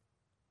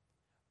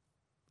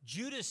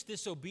 Judas'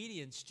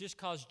 disobedience just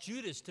caused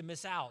Judas to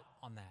miss out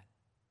on that.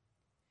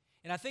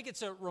 And I think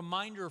it's a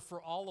reminder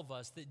for all of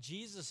us that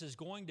Jesus is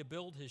going to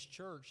build his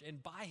church,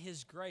 and by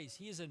his grace,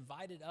 he has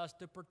invited us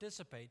to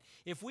participate.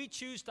 If we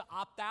choose to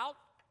opt out,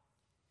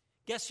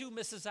 guess who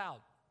misses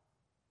out?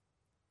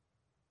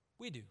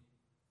 We do.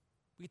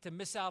 We get to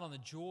miss out on the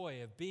joy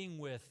of being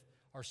with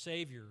our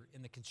Savior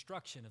in the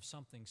construction of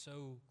something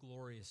so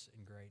glorious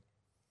and great.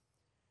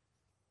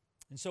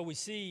 And so we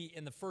see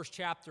in the first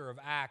chapter of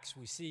Acts,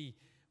 we see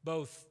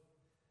both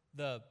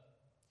the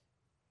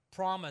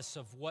promise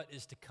of what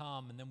is to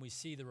come, and then we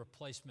see the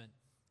replacement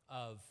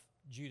of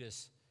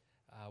Judas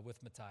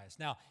with Matthias.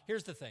 Now,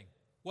 here's the thing.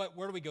 Where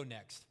do we go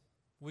next?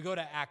 We go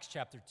to Acts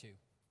chapter 2.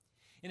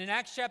 And in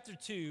Acts chapter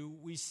 2,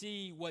 we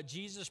see what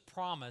Jesus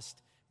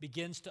promised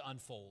begins to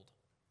unfold.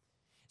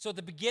 So at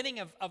the beginning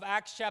of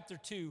Acts chapter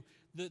 2,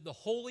 the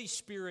Holy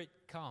Spirit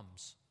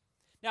comes.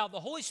 Now, the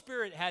Holy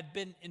Spirit had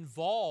been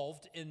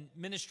involved in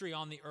ministry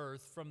on the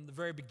earth from the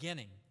very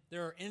beginning.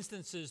 There are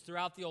instances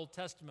throughout the Old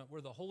Testament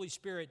where the Holy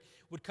Spirit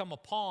would come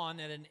upon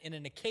in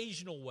an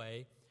occasional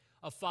way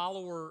a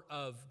follower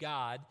of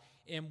God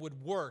and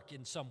would work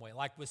in some way,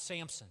 like with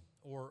Samson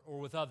or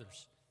with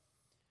others.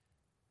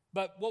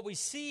 But what we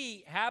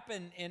see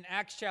happen in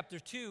Acts chapter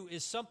 2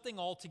 is something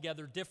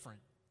altogether different.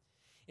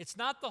 It's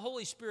not the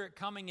Holy Spirit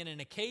coming in an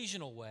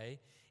occasional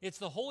way. It's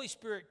the Holy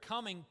Spirit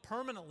coming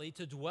permanently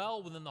to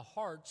dwell within the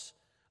hearts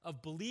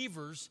of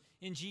believers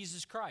in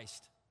Jesus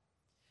Christ,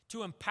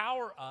 to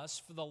empower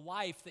us for the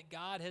life that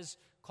God has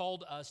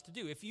called us to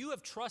do. If you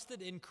have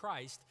trusted in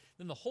Christ,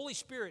 then the Holy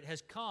Spirit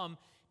has come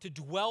to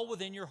dwell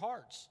within your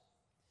hearts.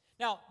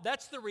 Now,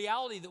 that's the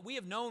reality that we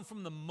have known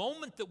from the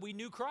moment that we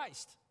knew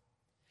Christ.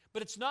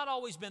 But it's not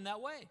always been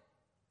that way.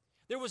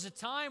 There was a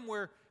time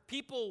where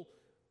people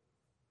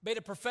made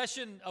a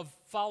profession of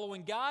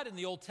following God in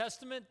the Old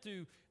Testament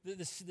through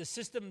the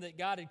system that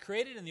God had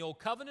created in the Old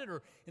Covenant,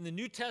 or in the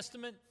New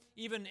Testament,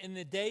 even in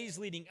the days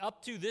leading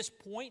up to this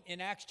point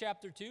in Acts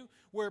chapter 2,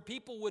 where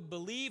people would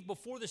believe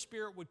before the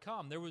Spirit would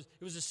come. It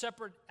was a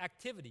separate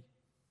activity.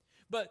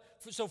 But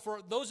so for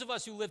those of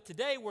us who live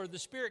today where the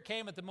Spirit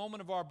came at the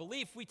moment of our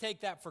belief, we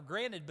take that for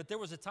granted. But there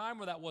was a time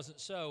where that wasn't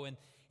so. And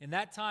in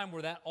that time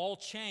where that all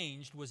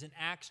changed was in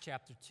Acts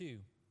chapter 2.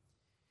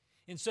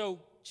 And so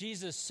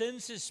Jesus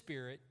sends his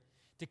Spirit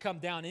to come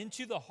down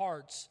into the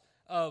hearts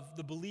of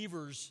the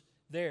believers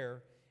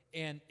there,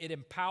 and it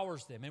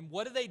empowers them. And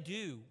what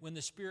do when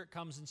the Spirit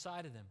comes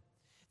inside of them?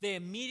 They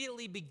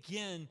immediately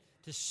begin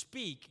to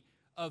speak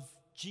of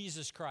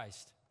Jesus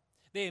Christ.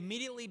 They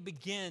immediately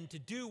begin to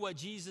do what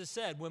Jesus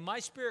said. When my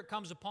Spirit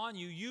comes upon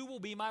you, you will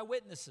be my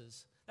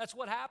witnesses. That's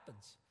what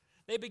happens.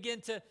 They begin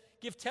to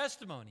give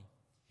testimony.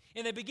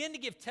 And they begin to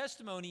give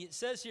testimony, it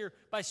says here,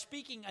 by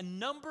speaking a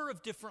number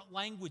of different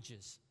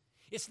languages.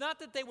 It's not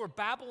that they were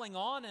babbling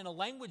on in a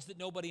language that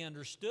nobody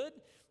understood.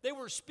 They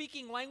were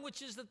speaking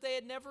languages that they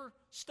had never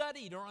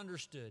studied or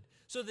understood,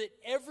 so that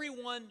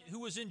everyone who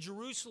was in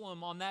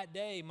Jerusalem on that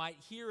day might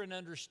hear and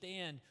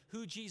understand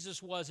who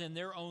Jesus was in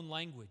their own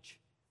language.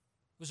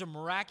 It was a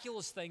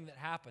miraculous thing that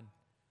happened.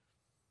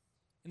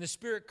 And the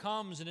Spirit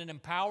comes and it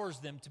empowers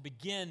them to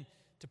begin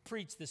to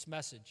preach this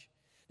message.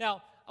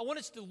 Now, I want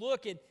us to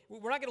look at,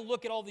 we're not going to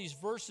look at all these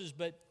verses,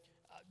 but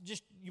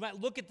just you might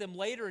look at them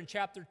later in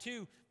chapter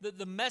 2,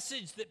 the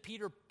message that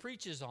Peter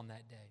preaches on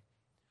that day.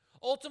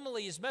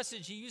 Ultimately, his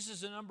message, he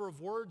uses a number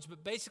of words,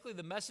 but basically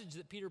the message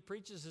that Peter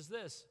preaches is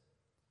this: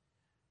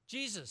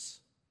 Jesus,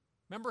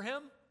 remember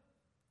him?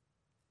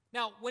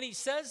 Now, when he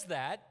says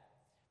that,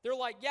 they're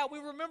like, yeah, we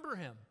remember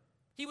him.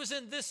 He was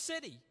in this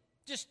city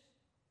just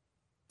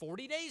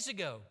 40 days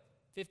ago,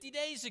 50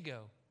 days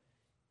ago.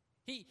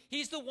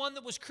 He's the one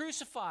that was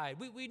crucified.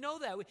 We know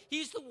that.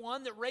 He's the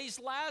one that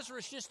raised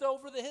Lazarus just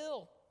over the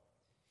hill.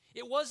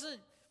 It wasn't,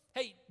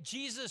 hey,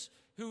 Jesus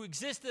who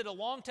existed a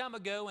long time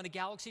ago in a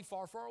galaxy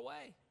far, far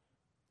away.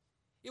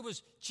 It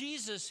was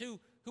Jesus who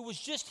was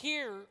just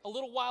here a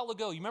little while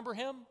ago. You remember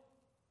him?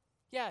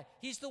 Yeah,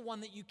 he's the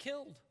one that you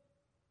killed.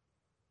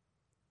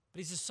 But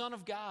he's the Son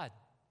of God,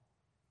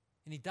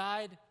 and he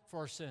died for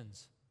our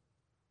sins.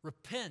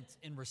 Repent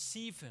and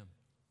receive him,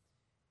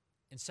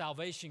 and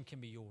salvation can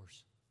be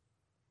yours.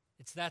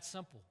 It's that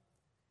simple.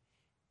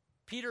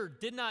 Peter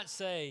did not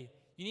say,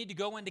 you need to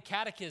go into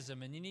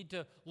catechism and you need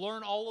to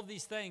learn all of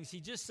these things. He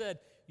just said,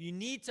 you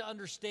need to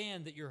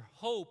understand that your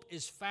hope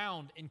is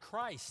found in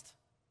Christ.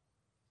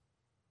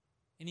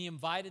 And he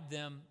invited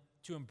them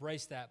to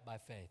embrace that by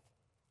faith.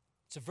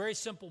 It's a very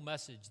simple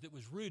message that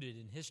was rooted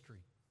in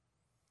history.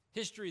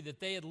 History that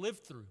they had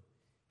lived through.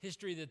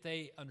 History that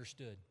they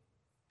understood.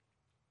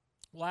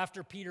 Well,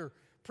 after Peter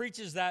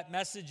preaches that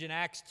message in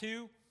Acts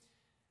 2,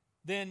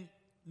 then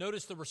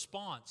notice the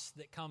response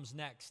that comes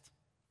next.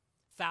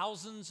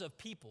 Thousands of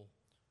people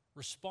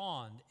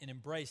respond and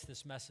embrace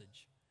this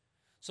message.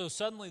 So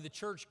suddenly the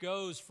church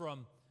goes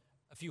from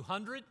a few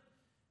hundred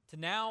to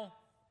now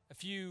a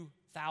few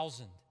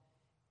thousand.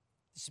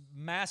 This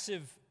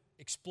massive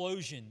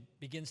explosion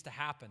begins to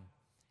happen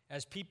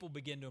as people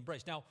begin to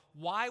embrace. Now,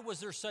 why was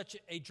there such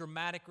a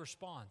dramatic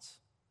response?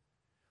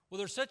 Well,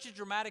 there's such a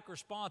dramatic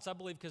response, I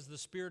believe, because the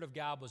Spirit of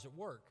God was at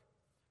work.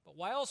 But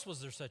why else was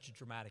there such a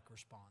dramatic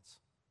response?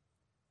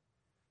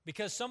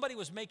 Because somebody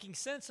was making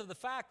sense of the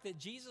fact that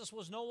Jesus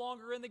was no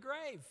longer in the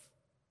grave.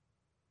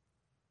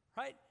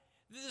 Right?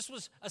 This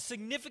was a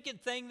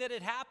significant thing that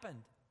had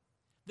happened,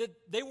 that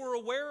they were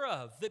aware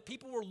of, that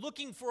people were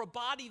looking for a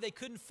body they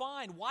couldn't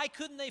find. Why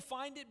couldn't they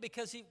find it?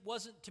 Because he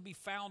wasn't to be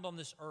found on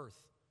this earth.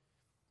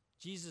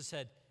 Jesus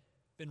had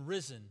been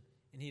risen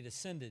and he had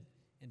ascended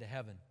into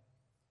heaven.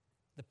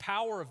 The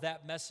power of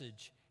that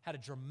message had a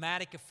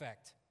dramatic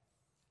effect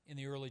in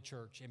the early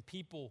church, and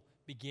people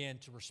began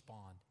to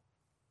respond.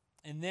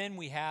 And then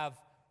we have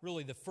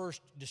really the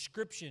first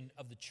description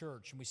of the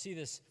church, and we see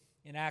this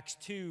in Acts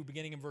 2,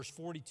 beginning in verse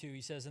 42.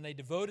 He says, "And they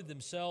devoted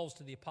themselves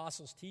to the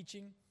apostles'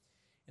 teaching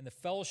and the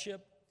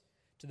fellowship,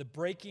 to the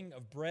breaking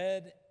of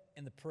bread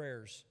and the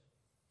prayers.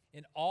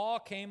 And awe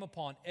came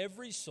upon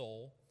every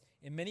soul,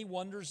 and many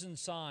wonders and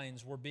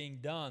signs were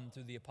being done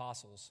through the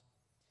apostles.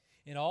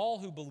 And all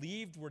who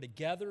believed were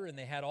together, and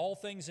they had all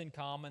things in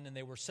common, and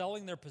they were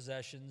selling their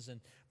possessions and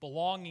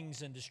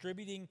belongings and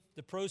distributing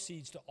the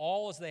proceeds to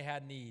all as they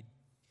had need.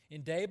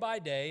 And day by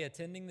day,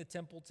 attending the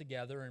temple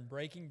together and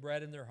breaking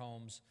bread in their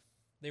homes,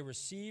 they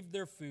received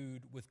their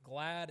food with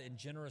glad and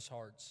generous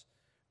hearts,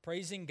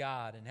 praising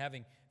God and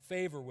having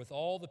favor with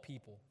all the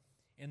people.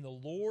 And the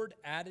Lord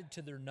added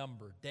to their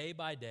number day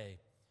by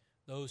day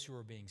those who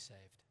were being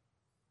saved."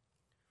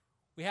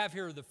 We have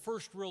here the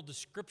first real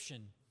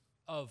description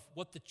of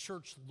what the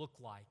church looked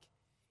like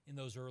in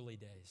those early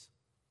days.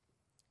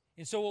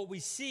 And so what we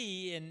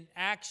see in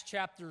Acts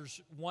chapters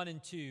 1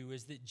 and 2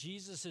 is that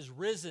Jesus is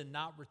risen,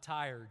 not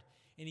retired,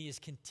 and he is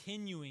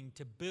continuing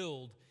to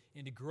build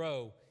and to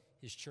grow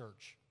his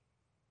church.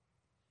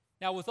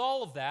 Now, with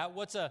all of that,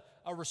 what's a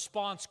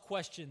response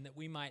question that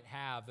we might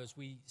have as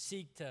we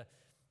seek to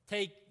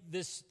take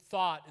this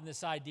thought and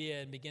this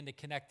idea and begin to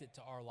connect it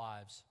to our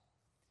lives?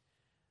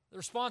 The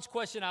response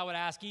question I would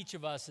ask each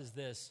of us is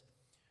this: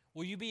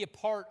 will you be a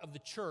part of the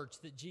church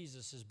that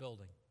Jesus is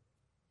building?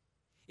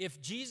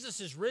 If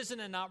Jesus is risen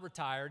and not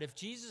retired, if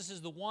Jesus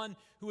is the one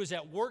who is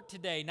at work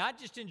today, not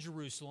just in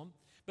Jerusalem,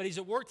 but he's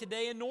at work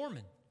today in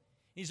Norman,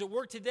 he's at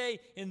work today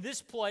in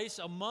this place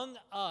among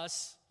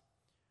us,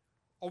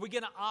 are we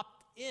going to opt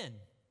in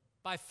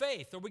by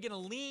faith? Are we going to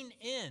lean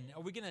in?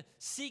 Are we going to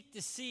seek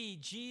to see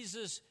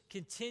Jesus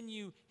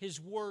continue his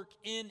work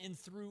in and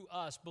through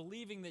us,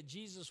 believing that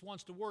Jesus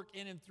wants to work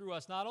in and through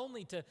us, not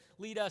only to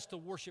lead us to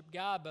worship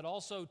God, but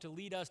also to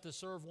lead us to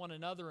serve one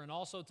another, and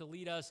also to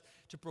lead us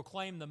to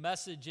proclaim the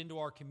message into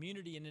our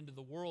community and into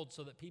the world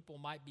so that people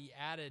might be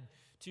added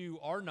to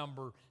our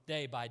number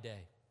day by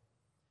day?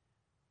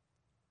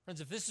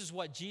 Friends, if this is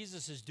what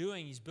Jesus is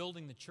doing, he's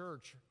building the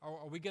church,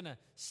 are we going to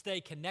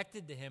stay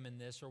connected to him in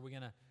this, or are we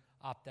going to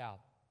opt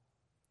out?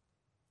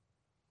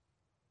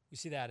 We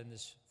see that in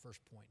this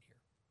first point here.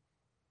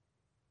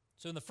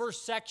 So in the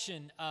first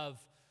section of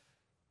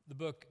the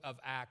book of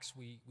Acts,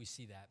 we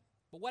see that.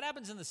 But what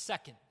happens in the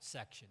second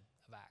section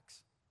of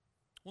Acts?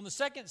 Well, in the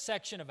second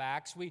section of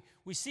Acts, we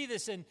see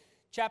this in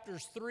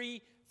chapters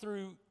 3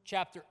 through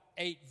chapter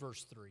 8,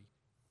 verse 3.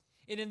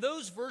 And in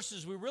those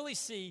verses, we really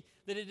see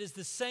that it is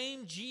the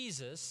same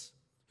Jesus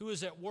who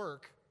is at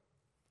work,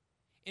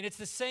 and it's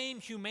the same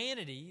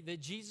humanity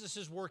that Jesus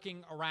is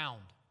working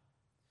around.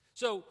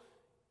 So,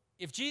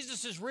 if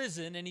Jesus is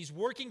risen and he's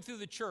working through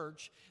the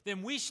church,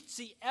 then we should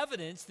see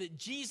evidence that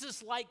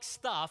Jesus-like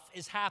stuff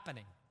is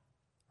happening,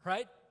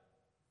 right?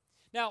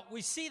 Now,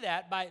 we see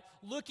that by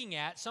looking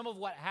at some of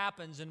what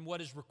happens and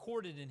what is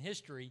recorded in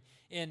history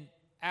in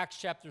Acts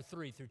chapter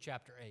 3 through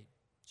chapter 8.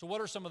 So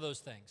what are some of those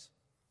things?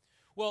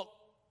 Well,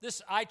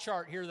 this eye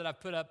chart here that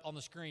I've put up on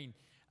the screen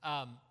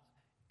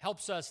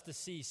helps us to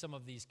see some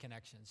of these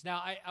connections.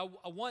 Now, I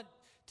want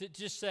to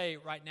just say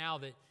right now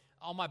that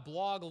on my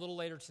blog a little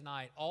later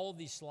tonight, all of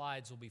these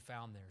slides will be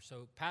found there.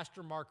 So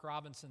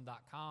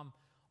pastormarkrobinson.com,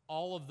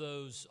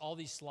 all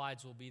these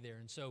slides will be there.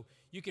 And so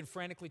you can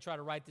frantically try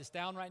to write this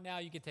down right now.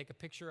 You can take a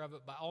picture of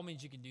it. By all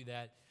means, you can do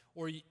that.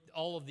 Or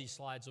all of these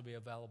slides will be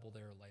available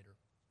there later.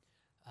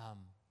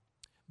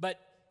 But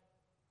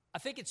I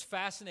think it's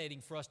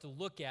fascinating for us to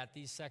look at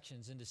these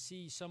sections and to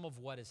see some of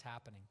what is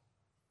happening.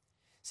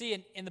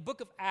 See, in the book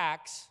of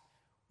Acts,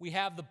 we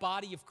have the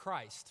body of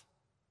Christ,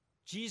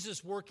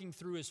 Jesus working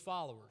through his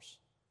followers.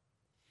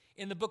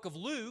 In the book of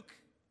Luke,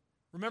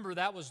 remember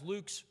that was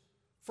Luke's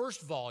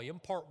first volume,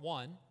 part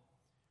 1,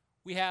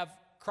 we have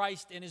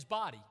Christ and his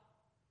body.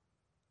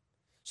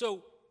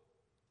 So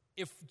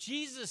if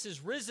Jesus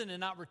is risen and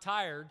not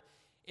retired,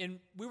 and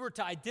we were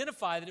to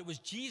identify that it was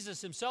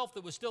Jesus himself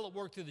that was still at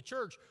work through the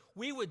church,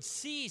 we would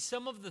see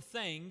some of the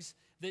things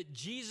that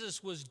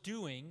Jesus was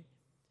doing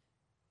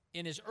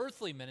in his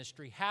earthly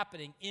ministry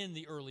happening in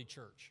the early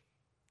church.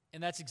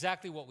 And that's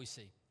exactly what we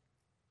see.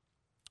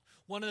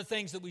 One of the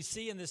things that we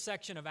see in this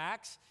section of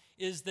Acts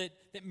is that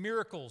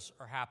miracles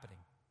are happening.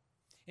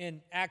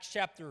 In Acts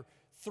chapter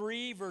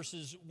 3,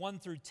 verses 1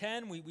 through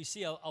 10, we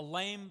see a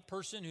lame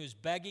person who is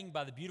begging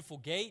by the beautiful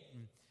gate,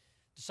 and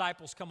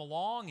disciples come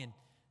along, and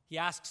he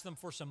asks them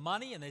for some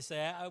money, and they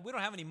say, we don't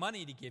have any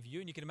money to give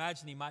you. And you can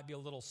imagine he might be a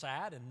little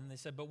sad. And then they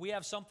said, but we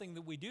have something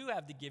that we do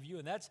have to give you,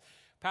 and that's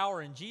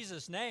power in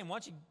Jesus' name. Why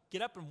don't you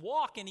get up and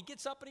walk? And he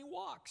gets up and he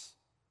walks.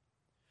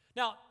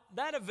 Now,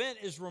 that event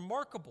is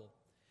remarkable.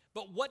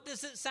 But what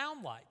does it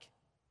sound like?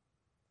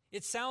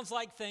 It sounds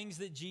like things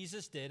that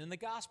Jesus did in the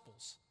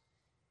Gospels.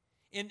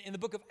 In the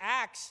book of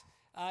Acts,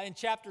 in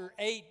chapter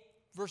 8,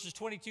 verses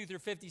 22 through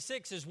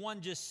 56, is one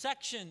just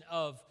section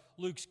of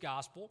Luke's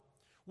Gospel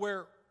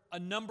where a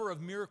number of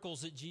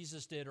miracles that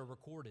Jesus did are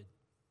recorded.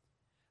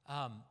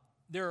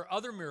 There are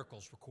other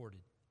miracles recorded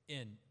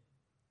in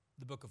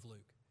the book of Luke.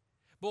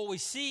 But what we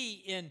see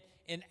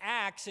in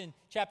Acts, in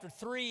chapter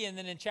 3 and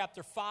then in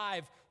chapter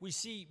 5, we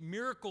see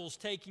miracles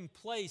taking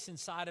place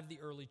inside of the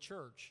early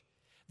church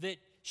that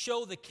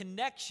show the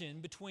connection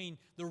between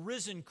the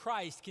risen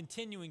Christ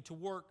continuing to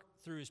work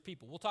through his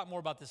people. We'll talk more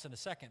about this in a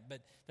second,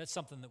 but that's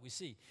something that we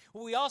see.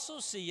 Well, we also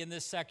see in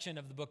this section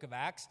of the book of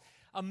Acts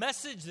a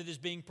message that is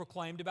being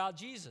proclaimed about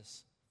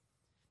Jesus.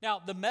 Now,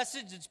 the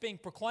message that's being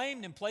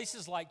proclaimed in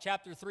places like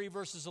chapter 3,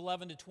 verses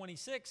 11 to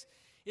 26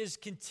 is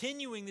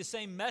continuing the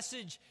same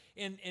message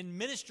in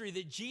ministry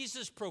that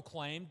Jesus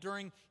proclaimed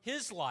during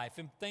his life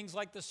in things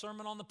like the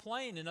Sermon on the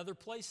Plain and other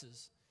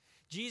places.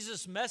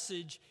 Jesus'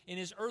 message in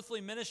his earthly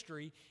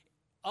ministry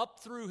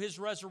up through his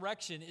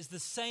resurrection is the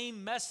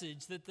same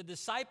message that the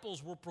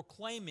disciples were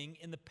proclaiming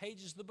in the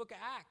pages of the book of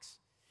Acts.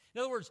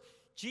 In other words,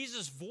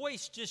 Jesus'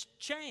 voice just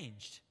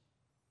changed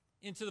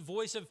into the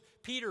voice of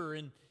Peter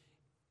and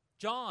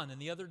John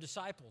and the other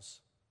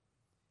disciples.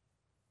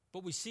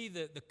 But we see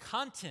the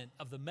content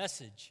of the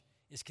message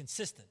is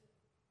consistent.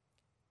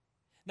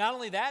 Not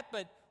only that,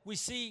 but we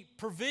see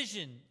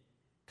provision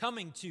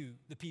coming to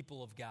the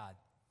people of God.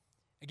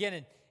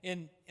 Again,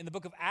 in the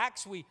book of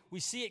Acts, we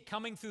see it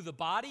coming through the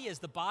body as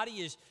the body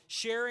is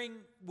sharing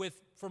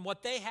from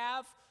what they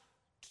have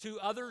to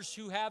others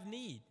who have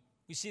need.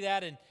 We see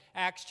that in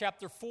Acts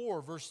chapter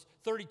 4, verse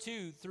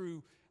 32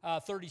 through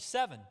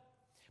 37.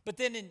 But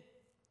then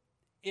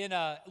in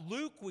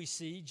Luke, we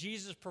see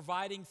Jesus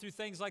providing through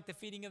things like the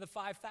feeding of the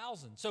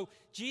 5,000. So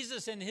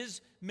Jesus in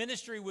his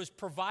ministry was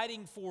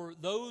providing for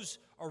those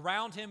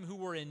around him who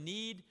were in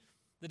need.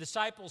 The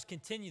disciples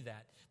continue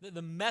that.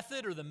 The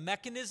method or the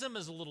mechanism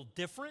is a little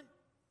different.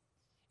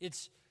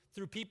 It's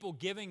through people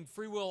giving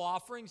free will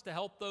offerings to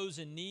help those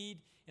in need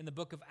in the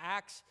book of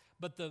Acts,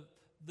 but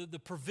the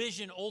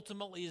provision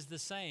ultimately is the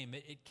same.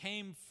 It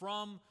came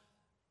from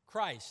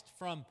Christ,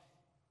 from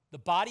the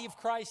body of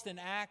Christ in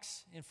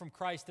Acts and from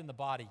Christ in the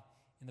body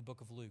in the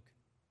book of Luke.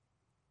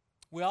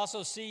 We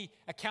also see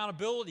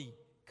accountability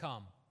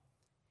come.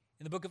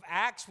 In the book of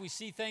Acts, we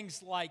see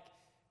things like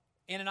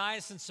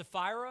Ananias and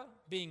Sapphira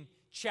being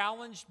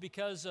challenged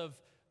because of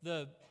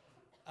the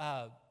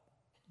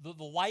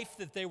life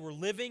that they were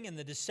living and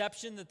the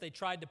deception that they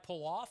tried to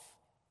pull off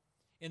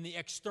in the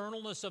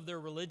externalness of their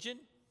religion.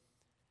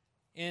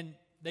 And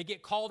they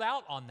get called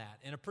out on that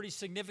in a pretty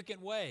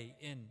significant way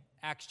in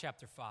Acts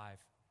chapter 5.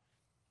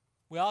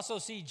 We also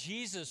see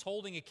Jesus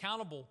holding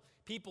accountable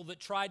people that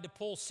tried to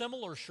pull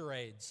similar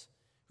charades,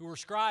 who were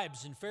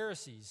scribes and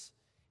Pharisees.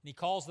 And he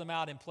calls them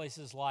out in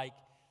places like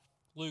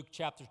Luke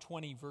chapter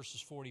 20, verses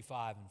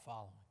 45 and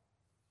following.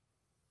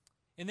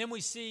 And then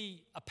we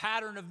see a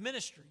pattern of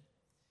ministry.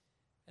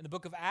 In the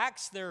book of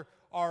Acts, there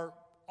are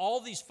all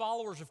these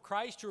followers of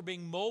Christ who are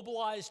being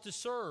mobilized to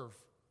serve.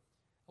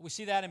 We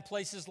see that in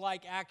places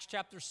like Acts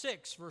chapter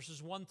 6,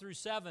 verses 1 through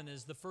 7,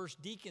 as the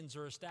first deacons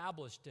are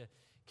established to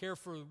care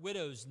for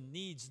widows and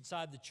needs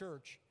inside the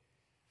church.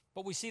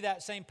 But we see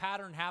that same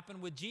pattern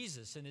happen with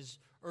Jesus in his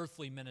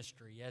earthly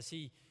ministry as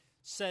he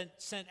sent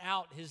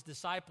out his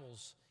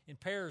disciples in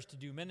pairs to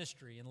do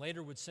ministry and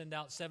later would send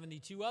out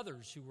 72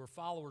 others who were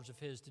followers of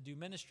his to do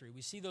ministry.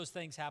 We see those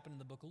things happen in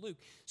the book of Luke.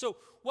 So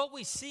what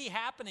we see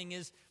happening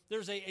is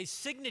there's a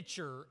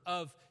signature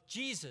of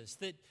Jesus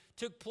that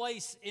took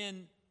place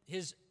in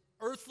his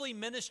earthly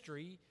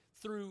ministry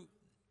through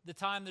the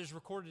time that's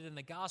recorded in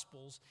the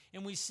Gospels,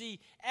 and we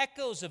see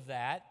echoes of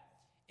that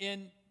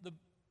in the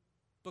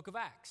book of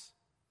Acts.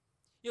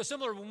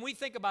 Similar, when we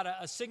think about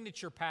a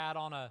signature pad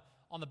on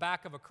the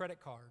back of a credit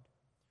card,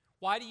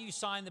 why do you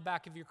sign the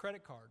back of your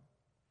credit card?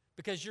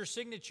 Because your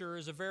signature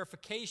is a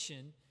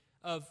verification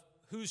of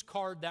whose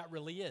card that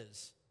really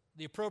is.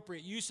 The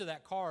appropriate use of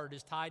that card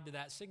is tied to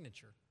that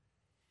signature.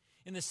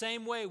 In the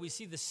same way, we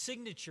see the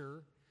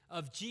signature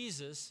of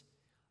Jesus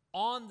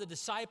on the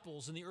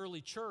disciples in the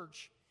early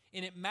church,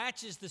 and it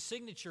matches the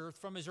signature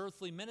from his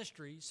earthly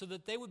ministry so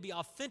that they would be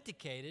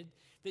authenticated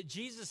that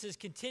Jesus is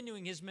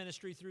continuing his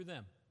ministry through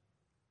them.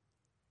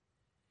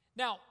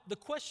 Now, the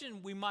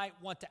question we might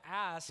want to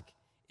ask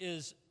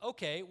is,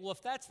 okay, well,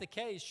 if that's the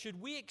case, should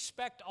we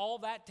expect all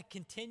that to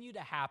continue to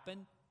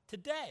happen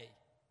today,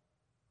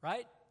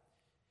 right?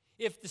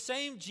 If the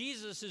same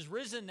Jesus is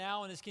risen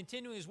now and is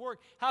continuing his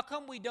work, how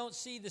come we don't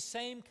see the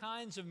same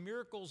kinds of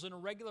miracles on a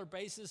regular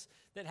basis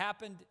that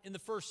happened in the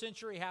first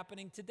century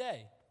happening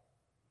today?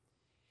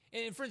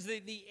 And friends,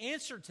 the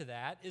answer to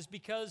that is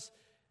because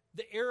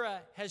the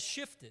era has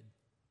shifted.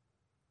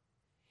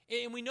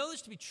 And we know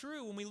this to be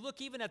true when we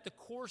look even at the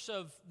course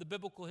of the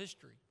biblical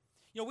history.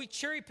 We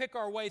cherry pick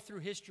our way through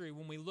history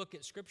when we look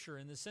at Scripture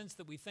in the sense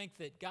that we think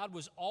that God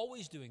was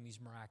always doing these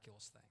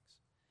miraculous things.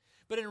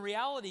 But in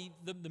reality,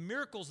 the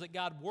miracles that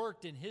God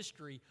worked in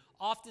history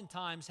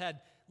oftentimes had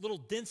little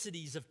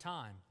densities of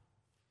time.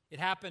 It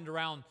happened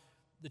around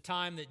the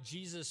time that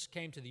Jesus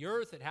came to the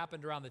earth. It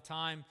happened around the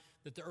time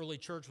that the early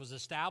church was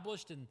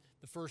established in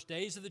the first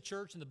days of the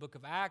church in the book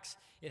of Acts.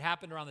 It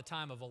happened around the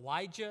time of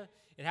Elijah.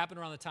 It happened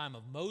around the time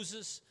of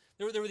Moses.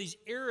 There were these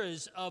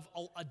eras of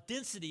a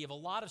density of a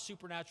lot of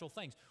supernatural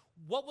things.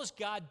 What was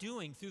God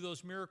doing through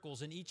those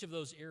miracles in each of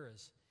those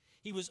eras?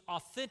 He was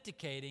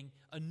authenticating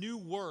a new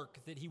work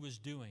that he was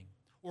doing,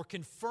 or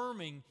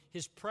confirming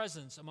his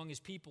presence among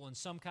his people in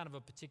some kind of a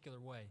particular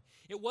way.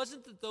 It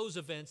wasn't that those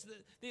events,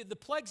 the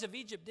plagues of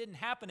Egypt didn't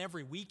happen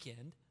every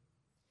weekend.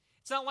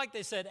 It's not like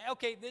they said,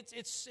 okay,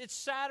 it's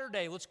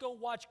Saturday, let's go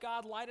watch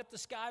God light up the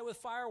sky with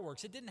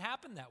fireworks. It didn't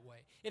happen that way.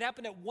 It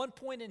happened at one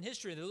point in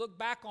history. They looked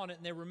back on it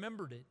and they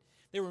remembered it.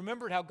 They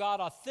remembered how God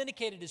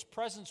authenticated his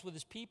presence with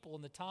his people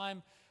in the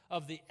time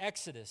of the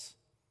Exodus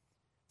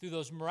through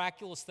those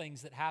miraculous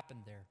things that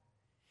happened there.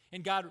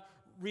 And God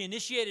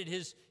reinitiated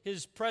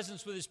his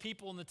presence with his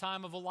people in the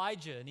time of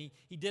Elijah. And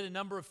he did a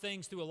number of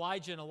things through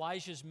Elijah and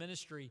Elijah's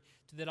ministry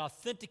that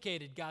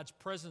authenticated God's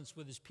presence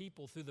with his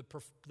people through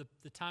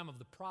the time of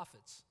the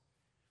prophets.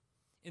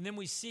 And then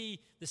we see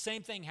the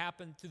same thing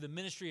happen through the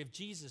ministry of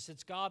Jesus.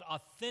 It's God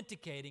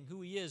authenticating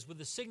who he is with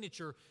a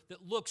signature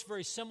that looks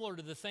very similar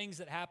to the things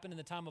that happened in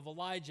the time of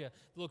Elijah,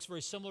 that looks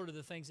very similar to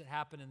the things that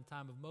happened in the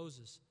time of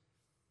Moses.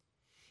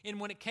 And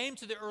when it came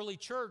to the early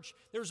church,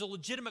 there was a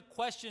legitimate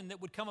question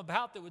that would come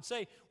about that would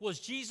say, was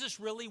Jesus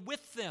really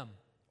with them,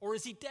 or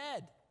is he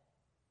dead?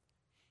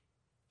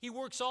 He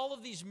works all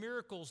of these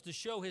miracles to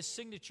show his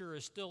signature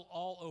is still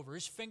all over.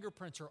 His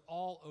fingerprints are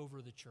all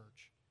over the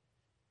church.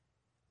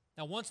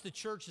 Now, once the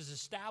church is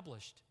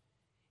established,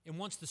 and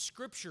once the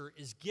Scripture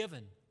is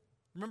given,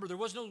 remember, there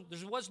was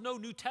no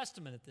New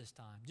Testament at this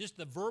time, just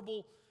the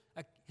verbal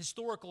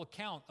historical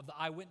account of the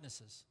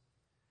eyewitnesses.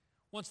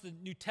 Once the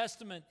New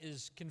Testament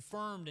is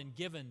confirmed and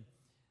given,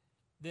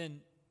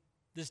 then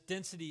this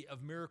density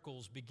of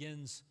miracles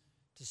begins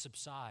to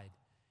subside.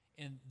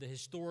 And the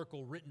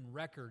historical written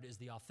record is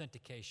the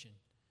authentication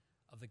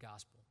of the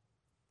gospel.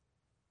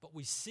 But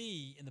we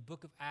see in the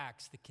book of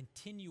Acts the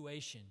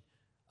continuation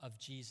of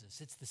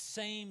Jesus. It's the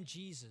same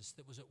Jesus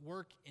that was at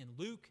work in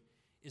Luke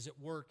is at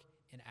work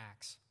in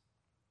Acts.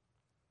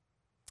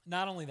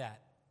 Not only that,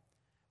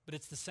 but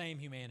it's the same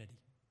humanity.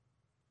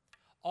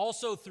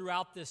 Also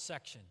throughout this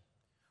section,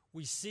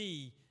 we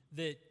see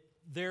that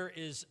there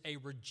is a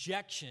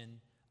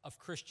rejection of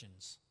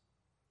Christians.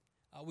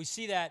 We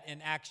see that in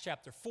Acts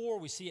chapter 4.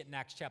 We see it in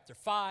Acts chapter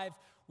 5.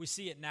 We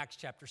see it in Acts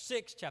chapter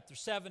 6, chapter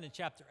 7, and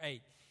chapter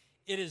 8.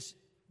 It is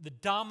the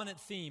dominant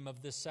theme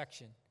of this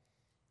section.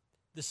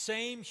 The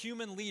same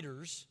human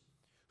leaders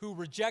who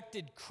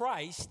rejected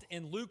Christ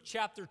in Luke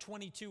chapter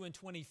 22 and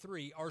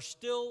 23 are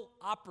still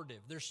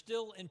operative. They're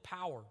still in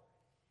power.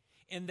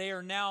 And they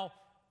are now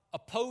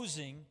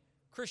opposing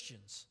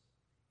Christians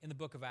in the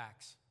book of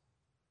Acts.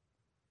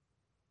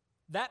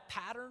 That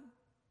pattern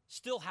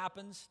still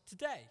happens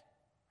today,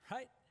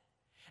 right?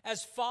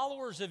 As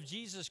followers of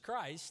Jesus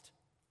Christ,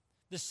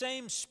 the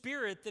same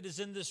spirit that is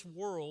in this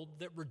world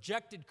that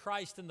rejected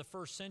Christ in the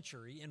first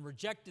century and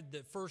rejected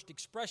the first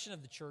expression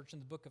of the church in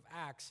the book of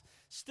Acts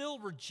still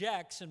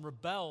rejects and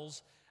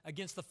rebels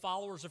against the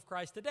followers of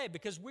Christ today,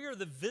 because we are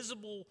the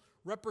visible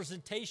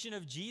representation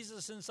of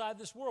Jesus inside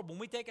this world. When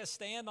we take a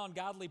stand on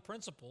godly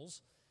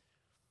principles,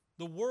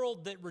 the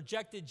world that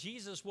rejected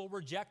Jesus will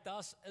reject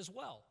us as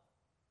well.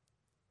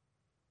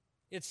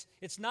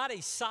 It's not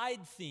a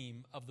side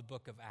theme of the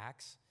book of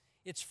Acts.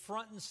 It's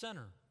front and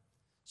center,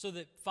 so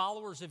that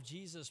followers of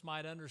Jesus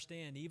might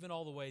understand, even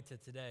all the way to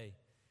today,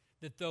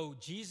 that though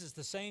Jesus,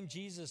 the same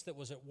Jesus that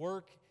was at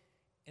work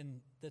in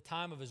the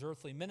time of his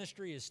earthly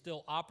ministry, is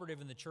still operative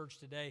in the church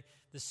today,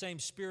 the same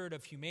spirit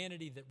of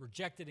humanity that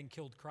rejected and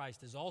killed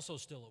Christ is also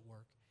still at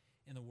work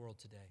in the world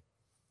today.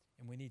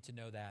 And we need to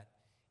know that,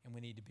 and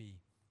we need to be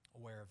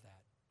aware of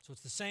that. So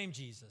it's the same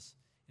Jesus,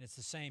 and it's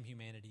the same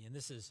humanity, and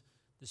this is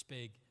this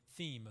big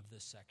theme of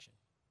this section.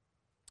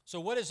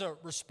 So what is a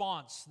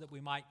response that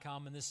we might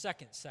come in this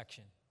second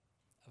section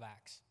of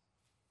Acts?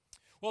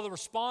 Well, the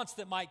response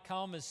that might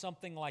come is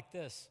something like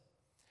this.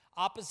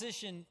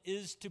 Opposition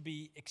is to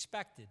be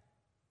expected.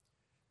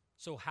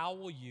 So how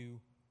will you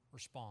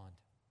respond?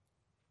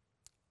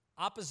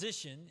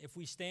 Opposition, if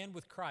we stand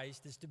with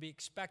Christ, is to be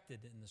expected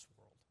in this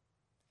world.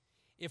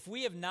 If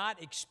we have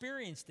not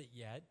experienced it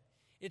yet,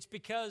 it's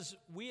because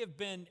we have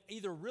been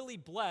either really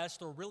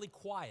blessed or really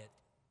quiet.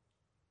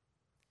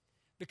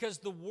 Because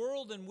the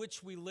world in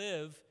which we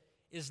live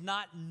is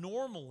not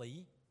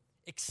normally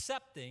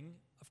accepting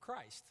of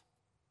Christ.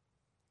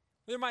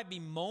 There might be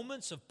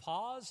moments of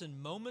pause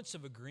and moments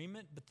of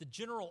agreement, but the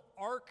general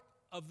arc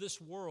of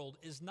this world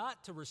is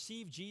not to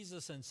receive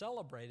Jesus and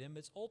celebrate him,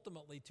 it's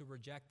ultimately to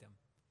reject him.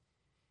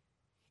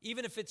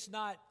 Even if it's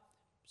not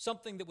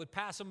something that would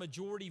pass a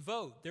majority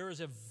vote. There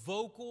is a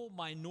vocal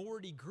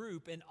minority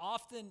group, and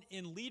often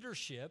in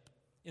leadership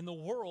in the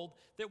world,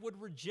 that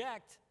would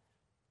reject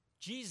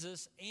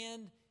Jesus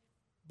and,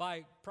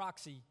 by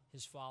proxy,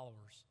 his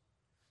followers.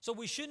 So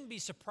we shouldn't be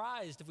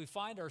surprised if we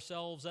find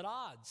ourselves at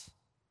odds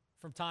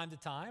from time to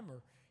time,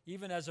 or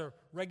even as a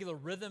regular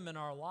rhythm in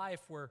our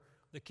life where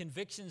the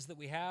convictions that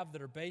we have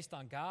that are based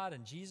on God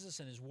and Jesus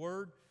and his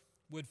word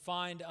would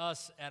find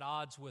us at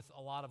odds with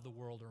a lot of the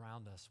world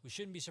around us. We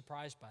shouldn't be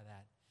surprised by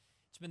that.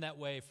 It's been that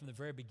way from the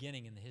very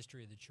beginning in the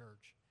history of the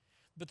church.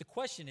 But the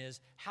question is,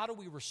 how do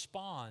we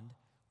respond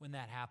when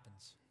that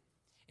happens?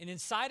 And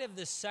inside of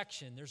this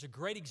section, there's a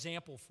great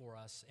example for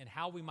us in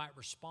how we might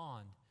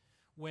respond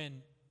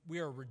when we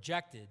are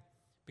rejected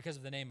because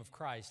of the name of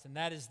Christ, and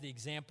that is the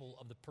example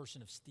of the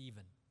person of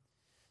Stephen.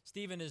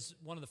 Stephen is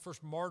one of the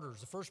first martyrs,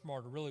 the first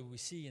martyr really we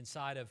see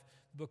inside of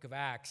the book of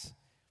Acts.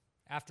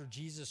 After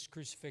Jesus'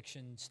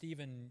 crucifixion,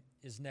 Stephen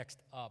is next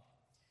up.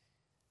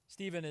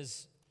 Stephen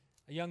is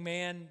a young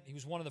man. He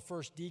was one of the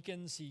first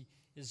deacons. He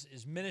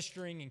is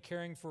ministering and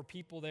caring for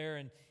people there,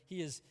 and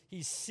he's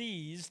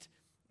seized,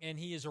 and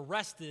he is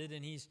arrested,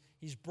 and he's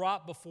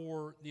brought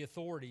before the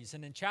authorities.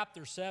 And in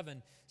chapter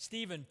 7,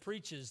 Stephen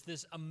preaches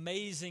this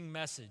amazing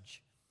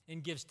message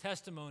and gives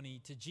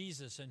testimony to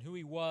Jesus and who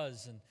he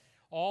was and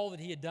all that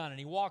he had done. And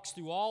he walks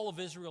through all of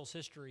Israel's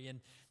history, and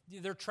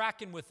they're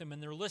tracking with him,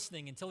 and they're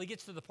listening until he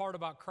gets to the part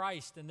about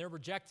Christ, and they're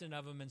rejecting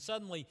of him. And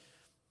suddenly,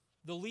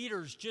 the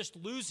leaders just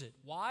lose it.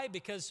 Why?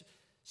 Because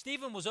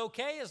Stephen was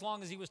okay as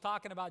long as he was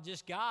talking about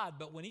just God,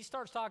 but when he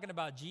starts talking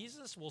about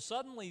Jesus, well,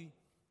 suddenly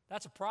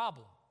that's a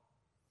problem.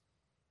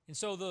 And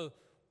so the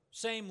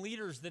same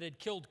leaders that had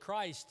killed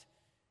Christ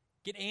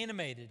get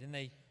animated, and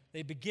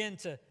they begin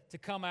to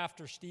come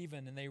after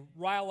Stephen, and they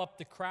rile up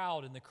the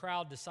crowd, and the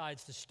crowd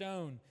decides to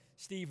stone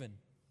Stephen.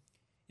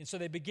 And so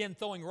they begin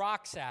throwing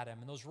rocks at him,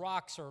 and those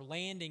rocks are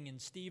landing in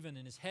Stephen,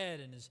 in his head,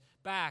 and his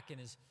back, and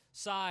his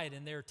side,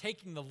 and they're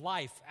taking the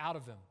life out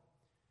of him.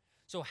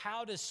 So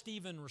how does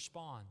Stephen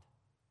respond?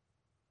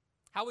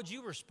 How would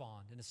you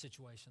respond in a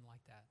situation like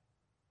that?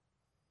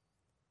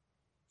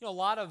 You know, a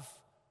lot of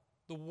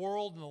the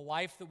world and the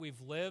life that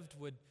we've lived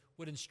would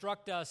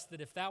instruct us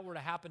that if that were to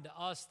happen to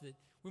us, that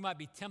we might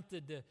be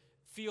tempted to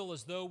feel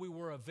as though we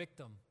were a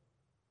victim,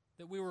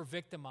 that we were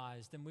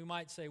victimized, and we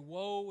might say,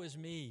 woe is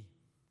me.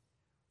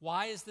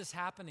 Why is this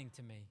happening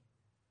to me?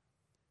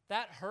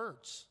 That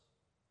hurts.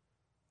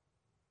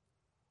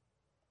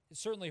 It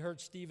certainly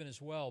hurt Stephen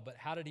as well, but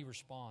how did he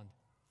respond?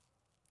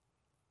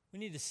 We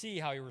need to see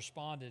how he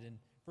responded in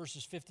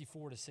verses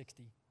 54 to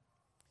 60. It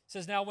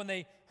says, now when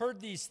they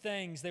heard these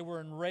things, they were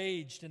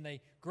enraged, and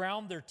they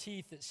ground their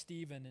teeth at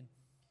Stephen. And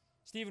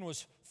Stephen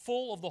was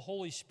full of the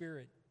Holy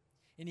Spirit,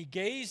 and he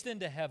gazed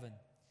into heaven,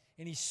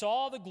 and he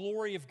saw the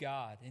glory of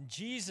God, and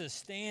Jesus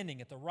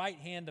standing at the right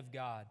hand of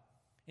God.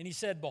 And he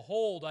said,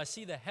 behold, I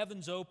see the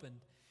heavens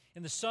opened,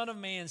 and the Son of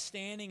Man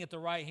standing at the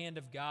right hand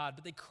of God.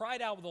 But they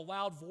cried out with a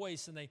loud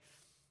voice, and they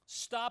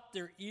stopped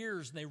their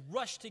ears, and they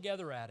rushed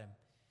together at him.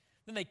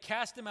 Then they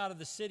cast him out of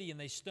the city, and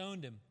they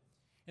stoned him.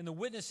 And the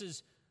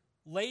witnesses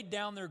laid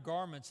down their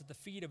garments at the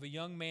feet of a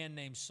young man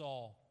named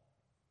Saul.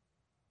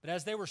 But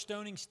as they were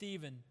stoning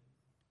Stephen,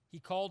 he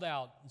called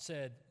out and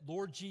said,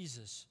 Lord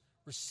Jesus,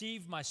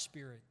 receive my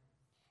spirit.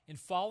 And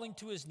falling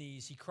to his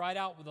knees, he cried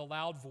out with a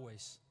loud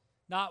voice,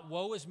 not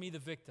woe is me the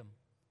victim,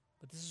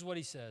 but this is what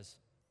he says,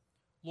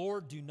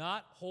 Lord, do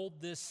not hold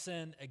this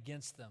sin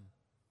against them.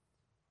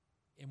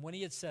 And when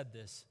he had said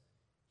this,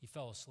 he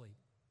fell asleep.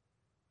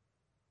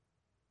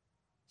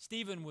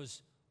 Stephen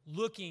was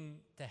looking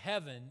to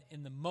heaven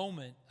in the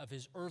moment of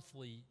his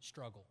earthly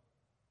struggle.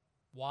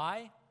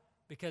 Why?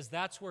 Because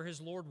that's where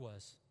his Lord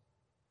was.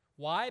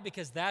 Why?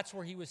 Because that's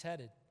where he was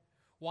headed.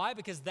 Why?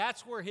 Because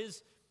that's where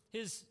his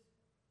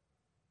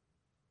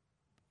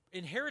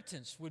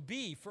inheritance would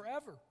be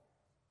forever.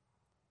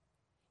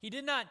 He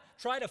did not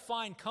try to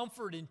find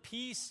comfort and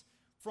peace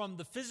from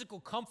the physical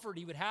comfort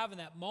he would have in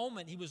that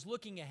moment. He was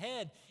looking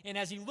ahead, and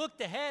as he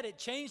looked ahead, it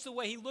changed the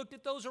way he looked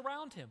at those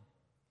around him.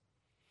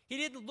 He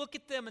didn't look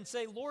at them and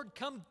say, Lord,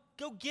 come,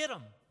 go get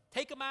them.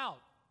 Take them out.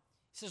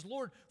 He says,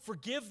 Lord,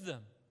 forgive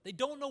them. They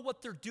don't know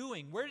what they're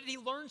doing. Where did he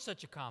learn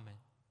such a comment?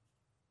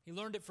 He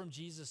learned it from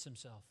Jesus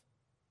himself,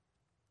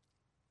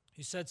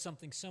 who said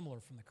something similar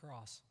from the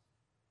cross.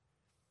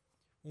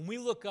 When we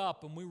look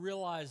up and we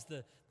realize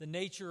the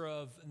nature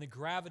of and the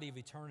gravity of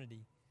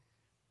eternity,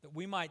 that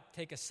we might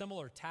take a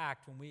similar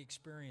tact when we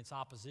experience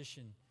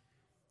opposition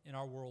in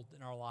our world,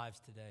 in our lives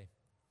today.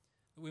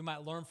 That we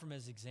might learn from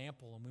his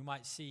example, and we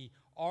might see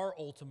our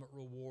ultimate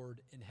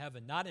reward in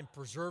heaven, not in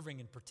preserving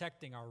and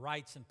protecting our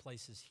rights and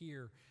places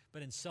here,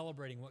 but in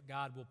celebrating what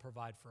God will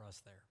provide for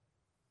us there,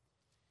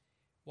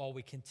 while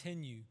we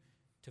continue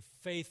to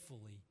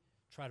faithfully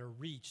try to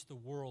reach the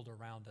world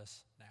around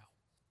us now.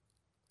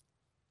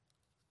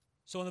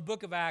 So in the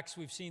book of Acts,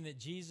 we've seen that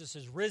Jesus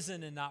has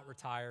risen and not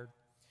retired.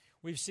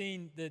 We've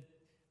seen that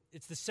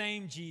it's the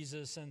same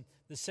Jesus and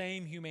the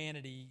same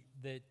humanity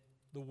that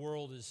the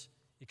world is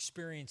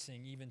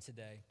experiencing even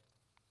today.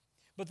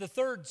 But the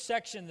third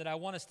section that I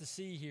want us to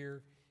see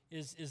here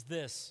is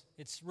this.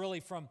 It's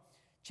really from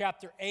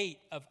chapter 8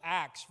 of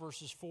Acts,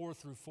 verses 4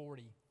 through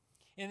 40.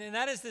 And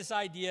that is this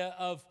idea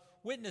of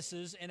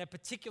witnesses in a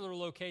particular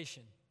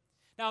location.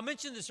 Now, I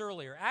mentioned this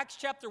earlier. Acts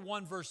chapter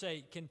 1, verse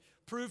 8 can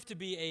prove to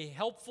be a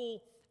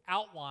helpful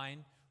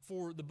outline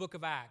for the book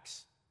of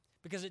Acts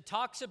because it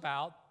talks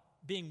about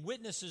being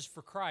witnesses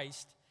for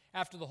Christ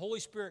after the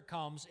Holy Spirit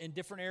comes in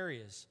different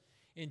areas.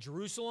 In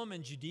Jerusalem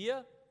and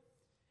Judea,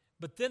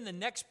 but then the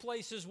next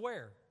place is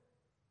where?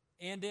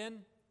 And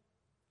in,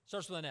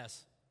 starts with an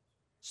S,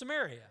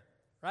 Samaria,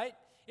 right?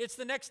 It's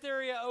the next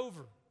area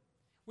over.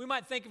 We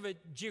might think of it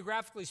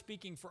geographically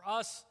speaking for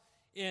us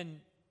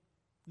in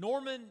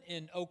Norman,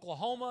 in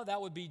Oklahoma, that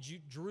would be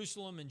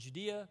Jerusalem and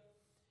Judea.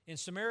 In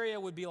Samaria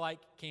would be like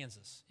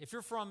Kansas. If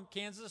you're from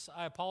Kansas,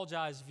 I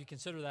apologize if you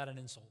consider that an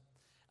insult.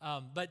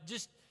 But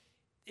just,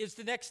 it's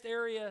the next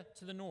area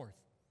to the north.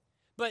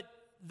 But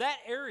that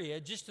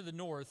area just to the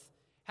north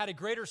had a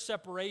greater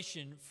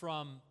separation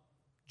from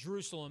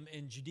Jerusalem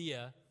and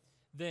Judea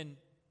than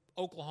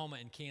Oklahoma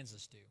and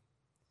Kansas do.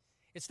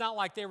 It's not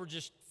like they were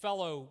just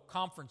fellow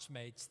conference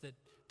mates that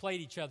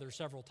played each other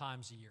several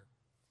times a year.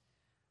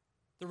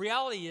 The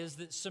reality is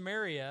that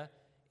Samaria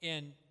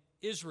and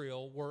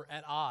Israel were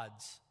at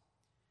odds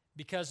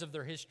because of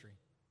their history.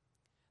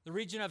 The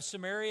region of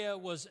Samaria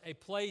was a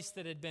place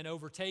that had been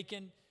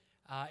overtaken,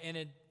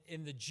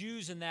 and the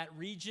Jews in that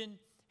region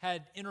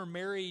had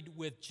intermarried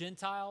with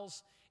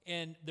Gentiles,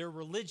 and their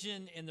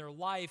religion and their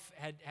life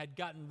had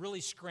gotten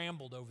really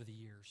scrambled over the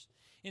years.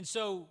 And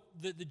so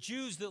the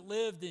Jews that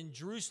lived in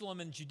Jerusalem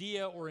and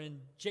Judea or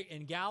in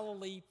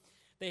Galilee,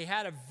 they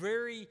had a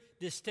very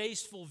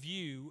distasteful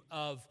view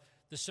of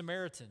the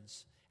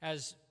Samaritans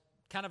as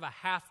kind of a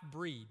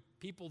half-breed,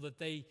 people that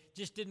they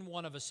just didn't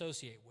want to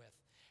associate with.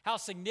 How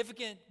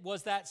significant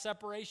was that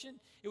separation?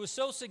 It was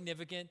so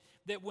significant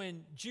that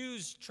when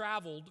Jews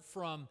traveled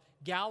from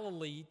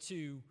Galilee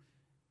to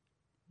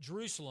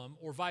Jerusalem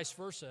or vice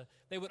versa,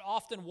 they would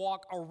often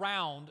walk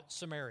around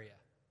Samaria,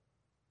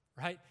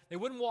 right? They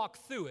wouldn't walk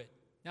through it.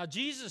 Now,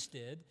 Jesus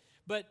did,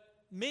 but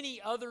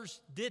many others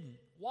didn't.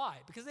 Why?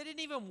 Because they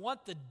didn't even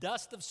want the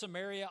dust of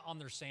Samaria on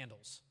their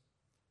sandals.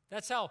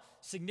 That's how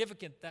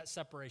significant that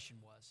separation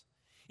was.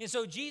 And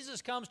so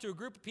Jesus comes to a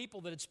group of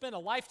people that had spent a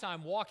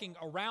lifetime walking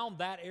around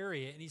that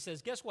area, and he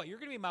says, guess what? You're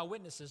going to be my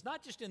witnesses,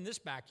 not just in this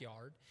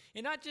backyard,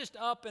 and not just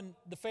up in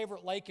the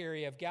favorite lake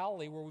area of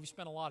Galilee where we've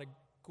spent a lot of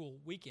cool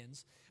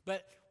weekends,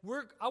 but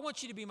I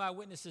want you to be my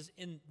witnesses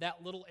in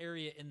that little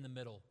area in the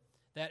middle,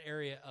 that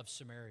area of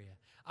Samaria.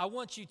 I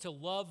want you to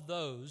love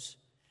those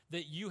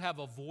that you have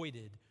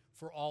avoided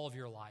for all of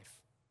your life.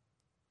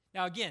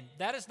 Now, again,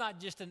 that is not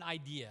just an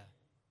idea,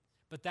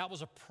 but that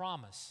was a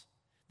promise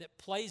that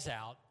plays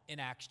out in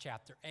Acts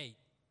chapter 8.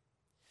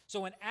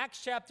 So in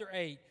Acts chapter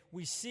 8,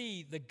 we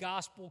see the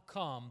gospel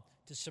come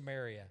to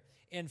Samaria,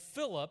 and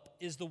Philip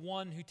is the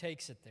one who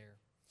takes it there.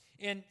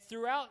 And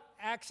throughout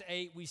Acts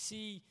 8, we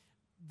see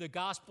the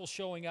gospel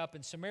showing up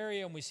in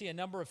Samaria, and we see a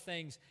number of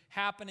things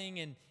happening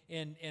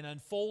and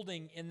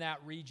unfolding in that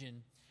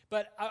region.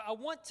 But I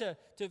want to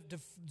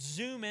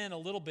zoom in a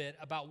little bit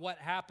about what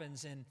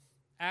happens in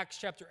Acts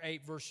chapter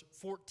 8, verse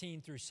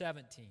 14 through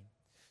 17.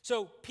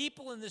 So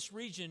people in this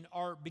region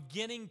are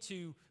beginning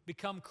to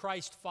become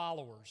Christ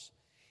followers.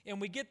 And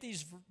we get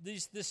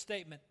this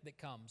statement that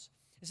comes.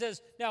 It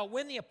says, now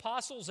when the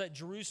apostles at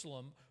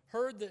Jerusalem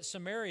heard that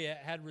Samaria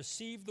had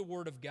received the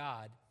word of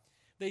God,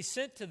 they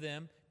sent to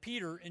them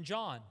Peter and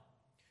John,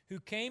 who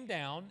came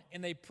down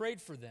and they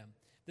prayed for them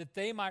that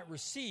they might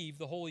receive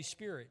the Holy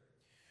Spirit.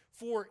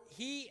 For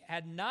he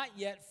had not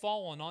yet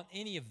fallen on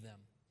any of them,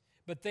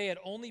 but they had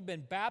only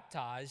been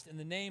baptized in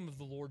the name of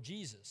the Lord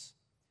Jesus.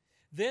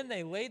 Then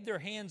they laid their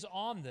hands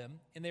on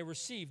them, and they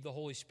received the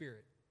Holy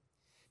Spirit.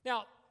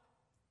 Now,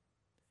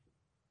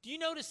 do you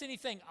notice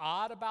anything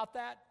odd about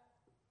that?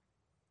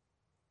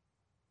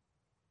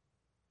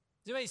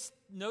 Does anybody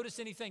notice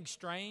anything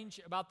strange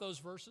about those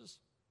verses?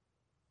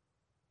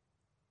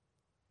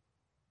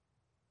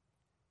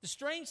 The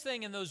strange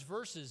thing in those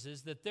verses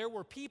is that there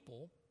were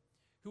people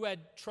who had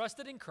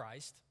trusted in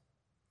Christ,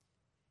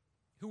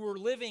 who were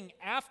living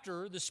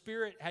after the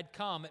Spirit had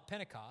come at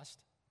Pentecost,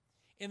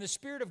 and the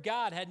Spirit of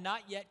God had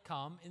not yet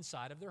come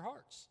inside of their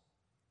hearts.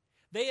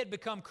 They had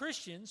become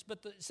Christians, but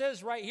it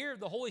says right here,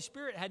 the Holy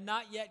Spirit had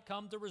not yet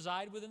come to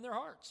reside within their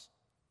hearts.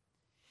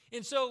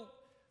 And so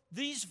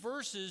these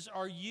verses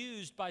are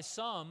used by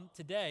some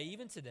today,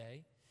 even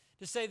today,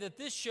 to say that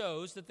this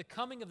shows that the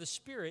coming of the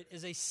Spirit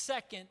is a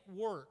second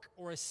work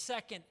or a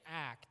second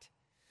act,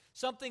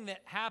 something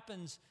that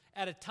happens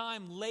at a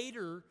time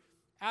later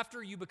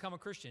after you become a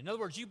Christian. In other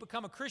words, you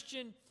become a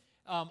Christian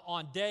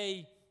on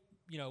day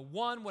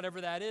 1, whatever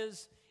that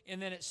is,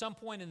 and then at some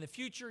point in the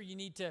future, you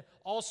need to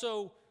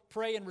also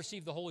pray and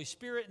receive the Holy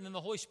Spirit, and then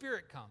the Holy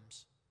Spirit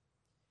comes.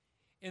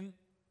 And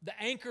the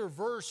anchor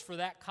verse for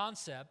that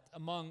concept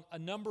among a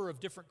number of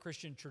different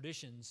Christian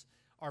traditions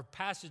are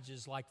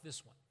passages like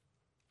this one.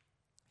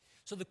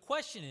 So the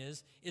question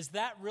is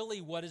that really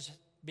what is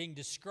being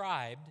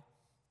described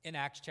in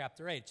Acts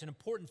chapter 8. It's an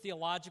important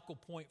theological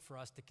point for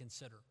us to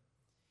consider.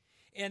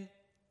 And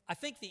I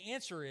think the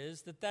answer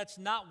is that that's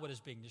not what is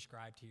being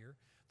described here,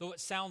 though it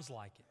sounds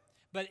like it.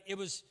 But it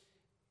was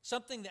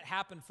something that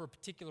happened for a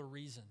particular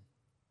reason.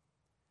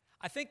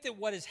 I think that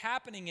what is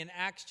happening in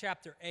Acts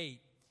chapter 8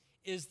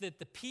 is that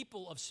the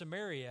people of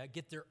Samaria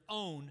get their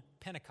own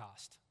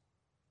Pentecost.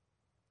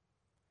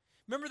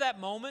 Remember that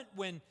moment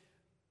when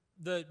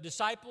the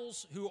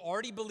disciples who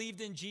already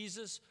believed in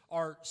Jesus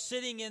are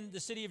sitting in the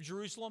city of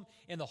Jerusalem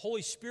and the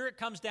Holy Spirit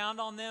comes down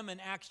on them in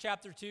Acts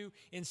chapter 2,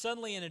 and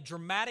suddenly in a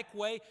dramatic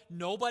way,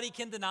 nobody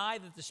can deny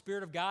that the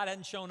Spirit of God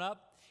hadn't shown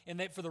up, and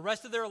that for the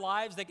rest of their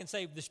lives they can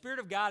say, the Spirit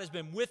of God has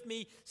been with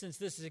me since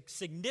this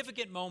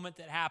significant moment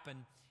that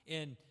happened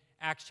in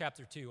Acts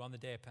chapter 2 on the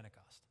day of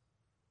Pentecost.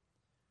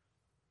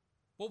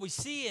 What we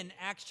see in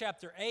Acts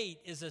chapter 8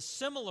 is a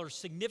similar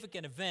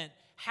significant event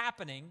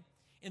happening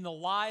in the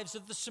lives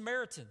of the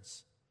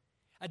Samaritans,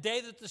 a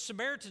day that the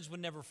Samaritans would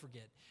never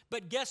forget.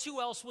 But guess who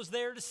else was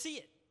there to see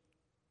it?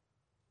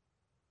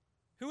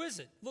 Who is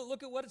it?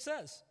 Look at what it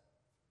says.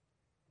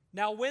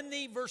 Now when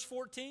verse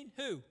 14,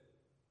 who?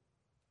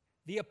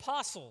 The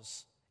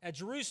apostles at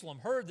Jerusalem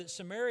heard that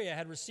Samaria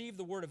had received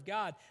the word of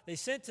God. They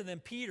sent to them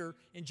Peter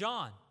and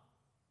John.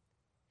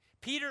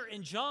 Peter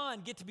and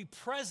John get to be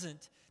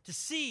present to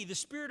see the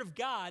Spirit of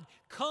God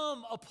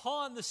come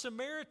upon the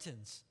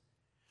Samaritans.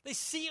 They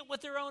see it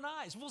with their own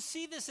eyes. We'll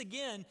see this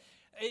again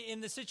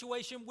in the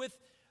situation with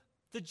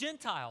the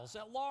Gentiles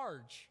at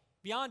large,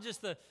 beyond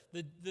just the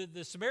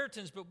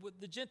Samaritans, but with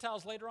the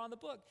Gentiles later on in the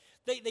book.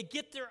 They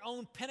get their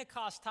own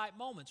Pentecost-type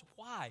moments.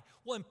 Why?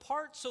 Well, in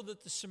part so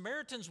that the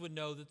Samaritans would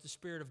know that the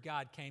Spirit of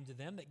God came to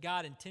them, that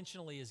God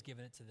intentionally has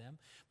given it to them,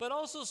 but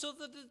also so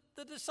that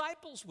the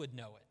disciples would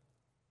know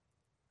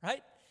it,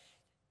 right?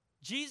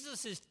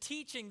 Jesus is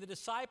teaching the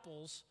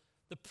disciples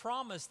the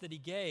promise that he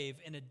gave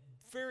in a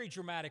very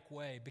dramatic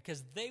way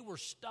because they were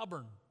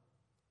stubborn.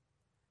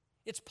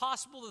 It's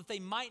possible that they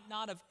might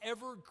not have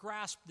ever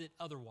grasped it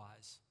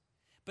otherwise,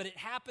 but it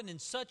happened in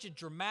such a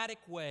dramatic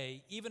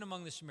way, even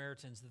among the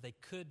Samaritans, that they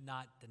could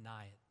not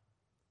deny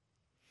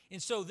it.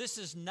 And so this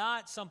is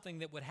not something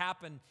that would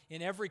happen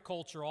in every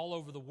culture all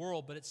over the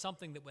world, but it's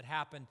something that would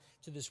happen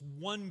to this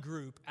one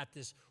group at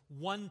this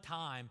one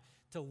time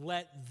to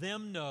let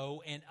them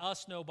know, and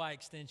us know by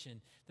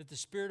extension, that the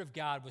Spirit of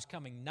God was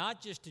coming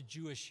not just to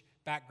Jewish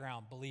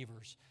background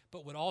believers,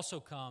 but would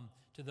also come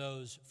to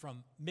those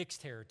from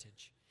mixed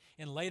heritage.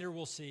 And later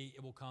we'll see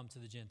it will come to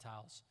the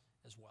Gentiles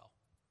as well.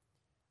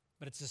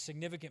 But it's a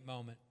significant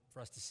moment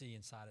for us to see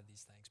inside of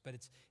these things. But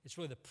it's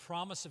really the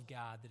promise of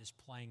God that is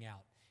playing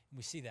out. And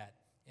we see that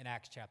in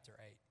Acts chapter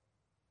 8.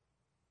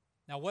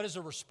 Now, what is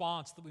a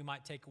response that we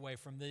might take away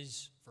from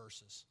these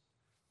verses?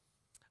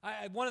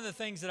 One of the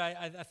things that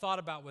I thought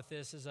about with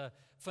this is a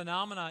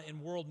phenomena in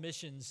world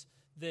missions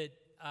that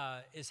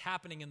is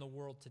happening in the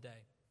world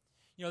today.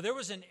 You know, there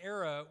was an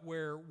era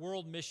where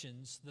world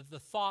missions, the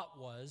thought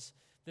was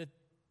that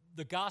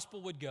the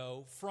gospel would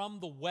go from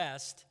the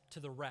West to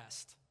the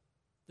rest.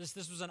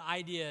 This was an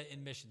idea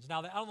in missions.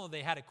 Now, I don't know if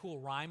they had a cool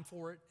rhyme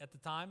for it at the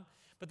time,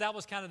 but that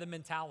was kind of the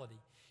mentality.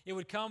 It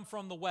would come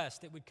from the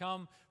West. It would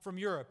come from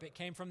Europe. It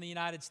came from the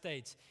United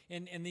States.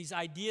 And these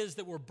ideas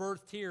that were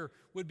birthed here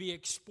would be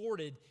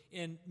exported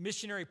in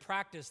missionary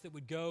practice that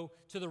would go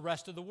to the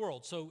rest of the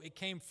world. So it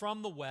came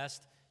from the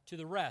West to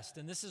the rest.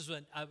 And this is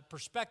a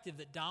perspective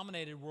that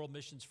dominated world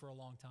missions for a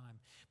long time.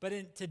 But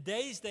in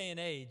today's day and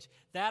age,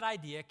 that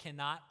idea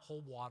cannot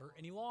hold water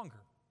any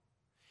longer.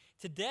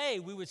 Today,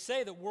 we would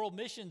say that world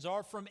missions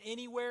are from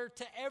anywhere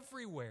to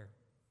everywhere.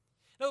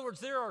 In other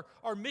words, there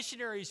are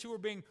missionaries who are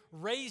being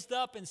raised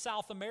up in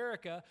South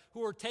America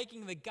who are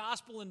taking the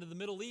gospel into the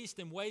Middle East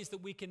in ways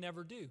that we can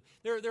never do.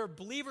 There are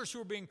believers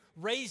who are being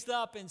raised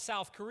up in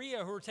South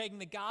Korea who are taking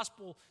the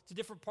gospel to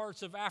different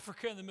parts of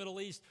Africa and the Middle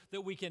East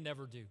that we can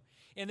never do.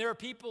 And there are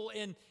people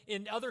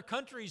in other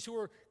countries who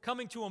are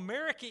coming to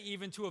America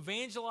even to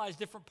evangelize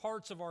different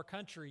parts of our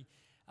country.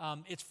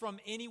 It's from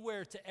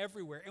anywhere to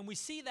everywhere. And we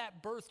see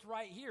that birthed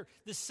right here.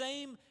 The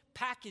same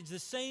package, the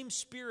same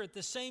Spirit,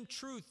 the same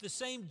truth, the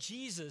same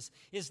Jesus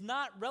is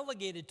not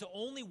relegated to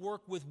only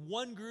work with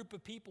one group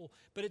of people,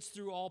 but it's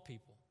through all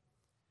people.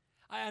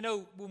 I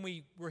know when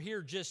we were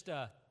here just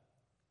a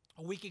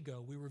week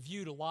ago, we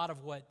reviewed a lot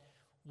of what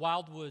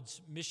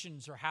Wildwood's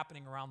missions are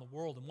happening around the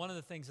world. And one of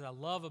the things that I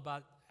love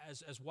about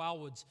as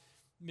Wildwood's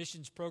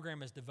missions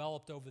program has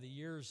developed over the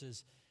years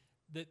is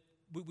that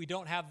we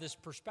don't have this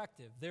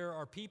perspective. There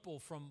are people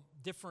from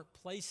different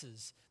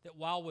places that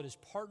Wildwood is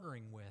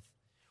partnering with,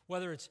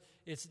 whether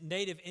it's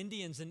native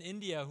Indians in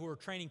India who are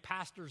training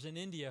pastors in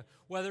India,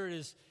 whether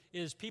it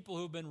is people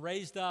who have been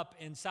raised up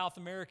in South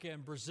America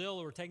and Brazil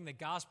who are taking the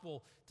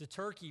gospel to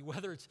Turkey,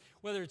 whether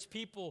it's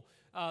people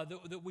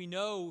that we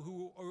know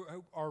who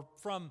are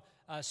from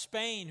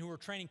Spain who are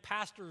training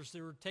pastors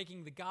who are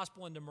taking the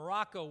gospel into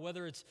Morocco,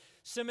 whether it's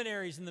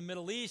seminaries in the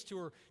Middle East who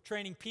are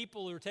training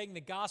people who are taking the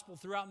gospel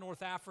throughout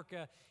North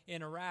Africa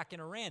and Iraq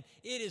and Iran.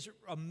 It is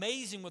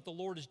amazing what the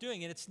Lord is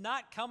doing, and it's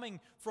not coming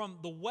from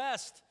the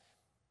West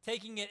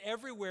taking it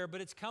everywhere,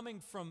 but it's coming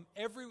from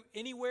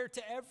anywhere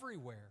to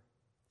everywhere.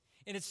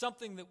 And it's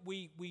something that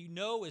we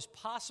know is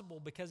possible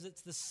because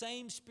it's the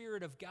same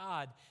Spirit of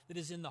God that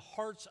is in the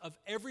hearts of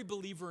every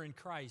believer in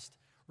Christ,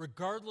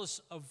 regardless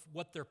of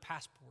what their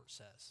passport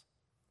says.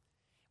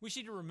 We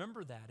should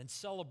remember that and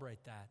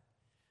celebrate that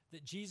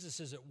Jesus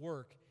is at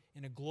work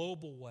in a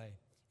global way,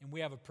 and we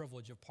have a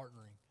privilege of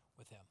partnering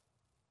with him.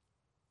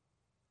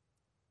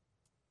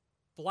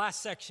 The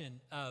last section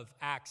of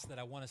Acts that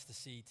I want us to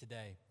see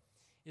today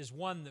is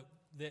one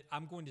that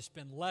I'm going to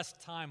spend less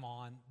time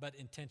on, but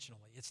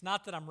intentionally. It's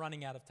not that I'm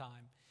running out of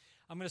time.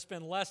 I'm going to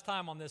spend less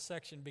time on this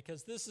section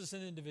because this is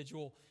an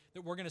individual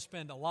that we're going to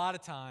spend a lot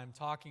of time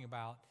talking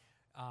about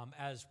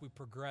as we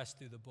progress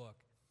through the book.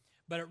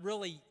 But it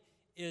really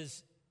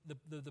is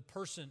the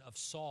person of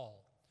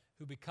Saul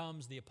who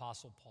becomes the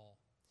Apostle Paul.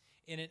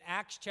 And in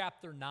Acts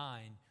chapter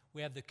 9,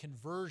 we have the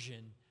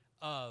conversion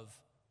of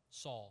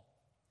Saul.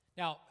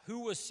 Now,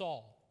 who was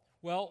Saul?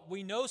 Well,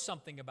 we know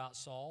something about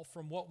Saul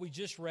from what we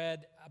just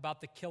read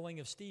about the killing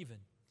of Stephen.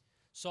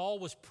 Saul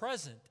was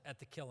present at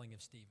the killing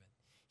of Stephen.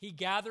 He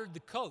gathered the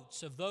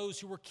coats of those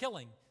who were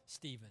killing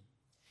Stephen.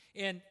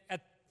 And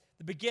at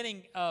the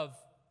beginning of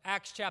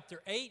Acts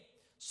chapter 8,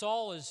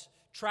 Saul is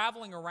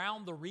traveling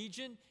around the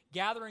region,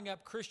 gathering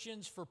up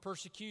Christians for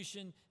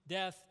persecution,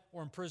 death,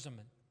 or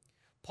imprisonment.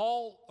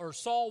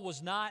 Saul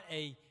was not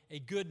a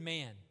good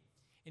man,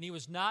 and he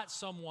was not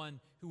someone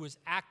who was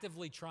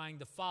actively trying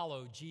to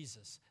follow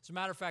Jesus. As a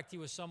matter of fact, he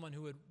was someone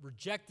who had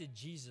rejected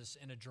Jesus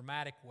in a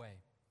dramatic way.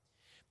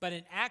 But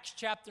in Acts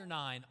chapter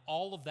 9,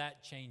 all of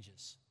that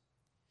changes.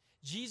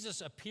 Jesus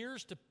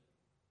appears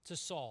to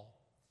Saul,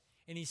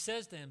 and he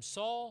says to him,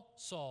 "Saul,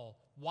 Saul,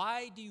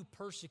 why do you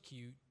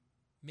persecute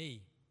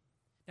me?"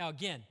 Now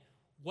again,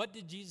 what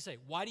did Jesus say?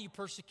 Why do you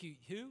persecute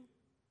who?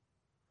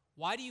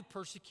 Why do you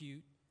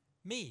persecute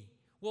me?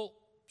 Well,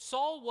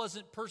 Saul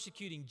wasn't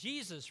persecuting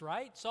Jesus,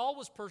 right? Saul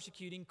was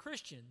persecuting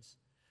Christians.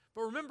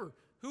 But remember,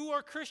 who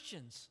are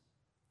Christians?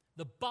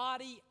 The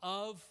body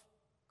of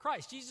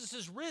Christ. Jesus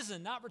is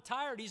risen, not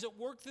retired. He's at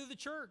work through the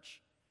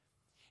church.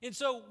 And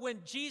so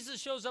when Jesus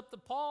shows up to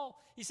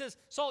Paul, he says,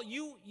 "Saul,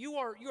 you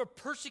are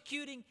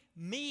persecuting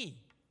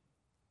me.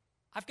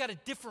 I've got a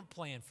different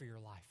plan for your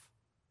life."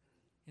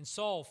 And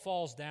Saul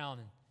falls down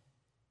and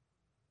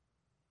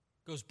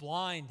goes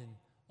blind and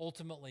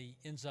ultimately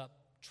ends up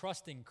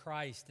trusting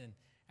Christ in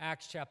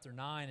Acts chapter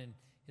 9, and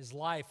his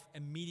life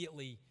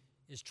immediately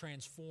is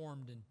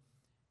transformed. And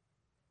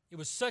it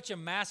was such a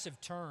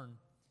massive turn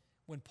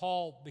when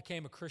Paul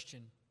became a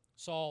Christian.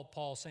 Saul,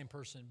 Paul, same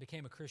person,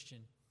 became a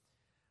Christian.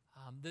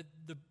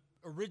 The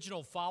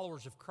original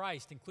followers of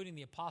Christ, including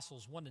the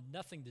apostles, wanted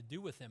nothing to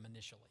do with him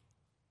initially.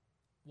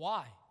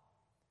 Why?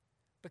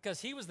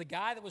 Because he was the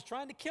guy that was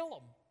trying to kill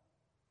him,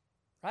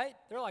 right?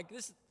 They're like,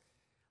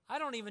 I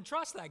don't even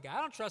trust that guy.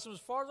 I don't trust him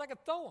as far as I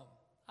could throw him.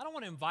 I don't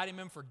want to invite him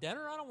in for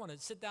dinner. I don't want to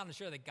sit down and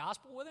share the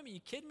gospel with him. Are you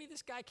kidding me?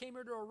 This guy came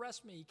here to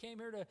arrest me. He came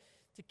here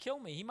to kill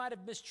me. He might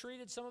have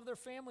mistreated some of their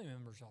family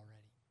members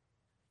already.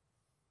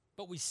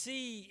 But we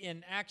see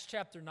in Acts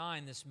chapter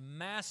 9 this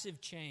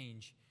massive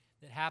change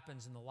that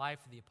happens in the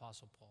life of the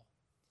Apostle Paul.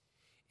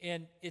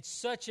 And it's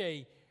such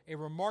a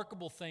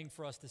remarkable thing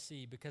for us to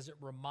see because it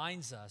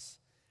reminds us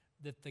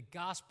that the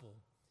gospel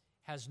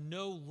has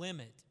no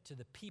limit to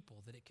the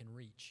people that it can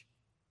reach.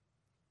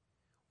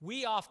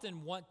 We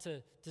often want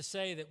to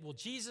say that, well,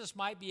 Jesus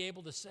might be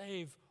able to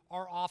save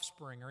our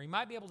offspring, or he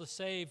might be able to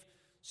save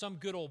some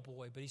good old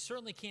boy, but he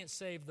certainly can't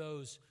save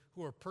those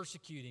who are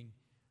persecuting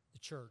the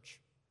church.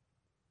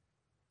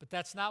 But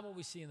that's not what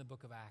we see in the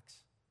book of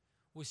Acts.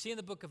 What we see in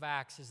the book of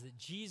Acts is that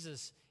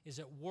Jesus is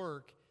at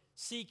work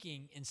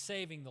seeking and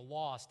saving the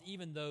lost,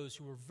 even those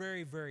who are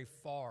very, very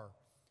far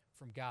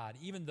from God,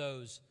 even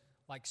those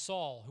like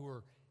Saul who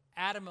are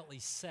adamantly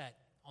set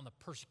on the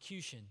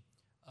persecution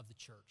of the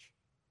church.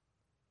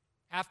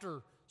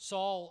 After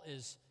Saul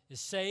is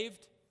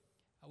saved,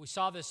 we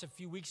saw this a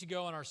few weeks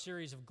ago in our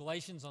series of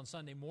Galatians on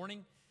Sunday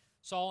morning.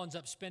 Saul ends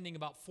up spending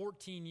about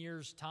 14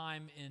 years'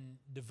 time in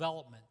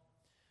development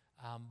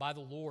by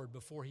the Lord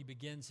before he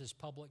begins his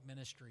public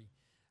ministry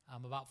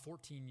about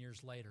 14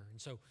 years later.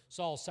 And so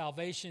Saul's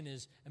salvation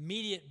is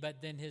immediate,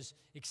 but then his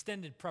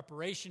extended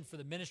preparation for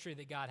the ministry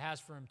that God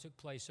has for him took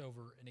place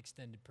over an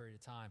extended period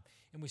of time.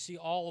 And we see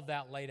all of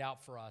that laid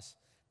out for us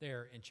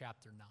there in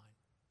chapter 9.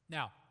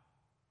 Now,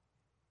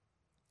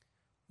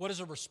 what is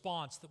a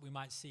response that we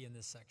might see in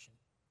this section?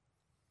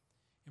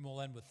 And we'll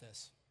end with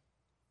this.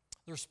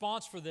 The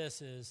response for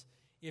this is,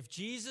 if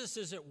Jesus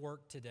is at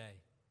work today,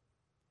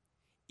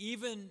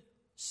 even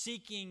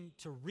seeking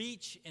to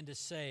reach and to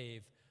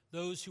save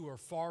those who are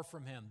far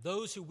from him,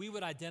 those who we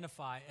would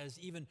identify as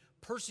even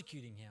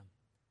persecuting him,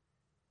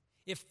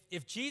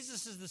 if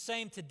Jesus is the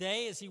same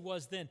today as he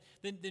was then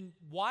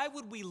why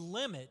would we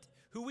limit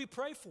who we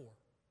pray for?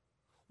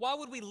 Why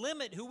would we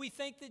limit who we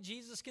think that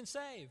Jesus can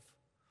save?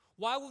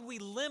 Why would we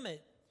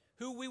limit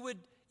who we would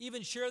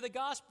even share the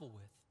gospel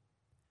with?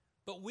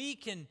 But we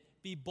can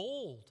be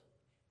bold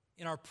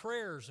in our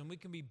prayers, and we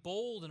can be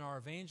bold in our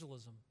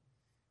evangelism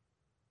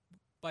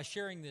by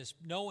sharing this,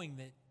 knowing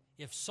that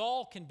If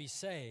Saul can be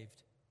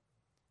saved,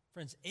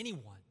 friends,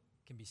 anyone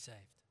can be saved.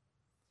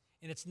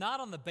 And it's not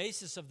on the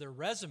basis of their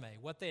resume,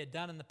 what they had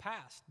done in the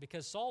past,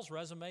 because Saul's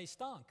resume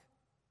stunk.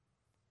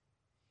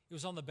 It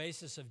was on the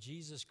basis of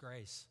Jesus'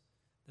 grace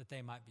that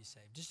they might be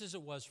saved, just as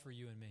it was for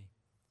you and me,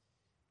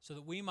 so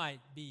that we might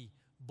be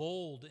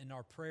bold in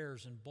our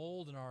prayers and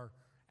bold in our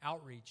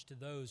outreach to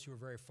those who are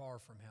very far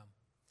from Him.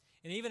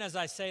 And even as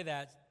I say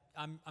that,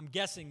 I'm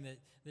guessing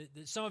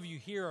that some of you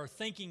here are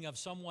thinking of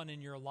someone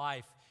in your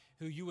life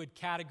who you would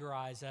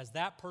categorize as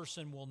that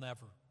person will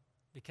never,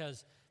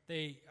 because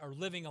they are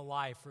living a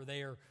life, or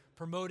they are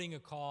promoting a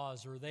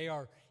cause, or they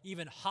are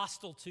even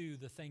hostile to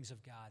the things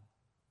of God.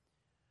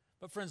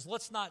 But friends,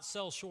 let's not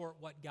sell short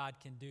what God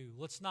can do.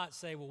 Let's not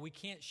say, well, we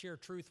can't share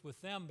truth with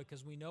them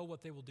because we know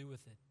what they will do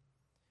with it.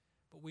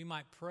 But we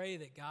might pray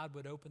that God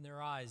would open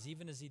their eyes,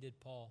 even as He did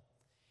Paul.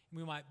 And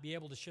we might be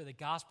able to share the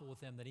gospel with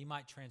them, that He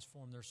might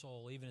transform their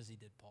soul, even as He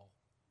did Paul.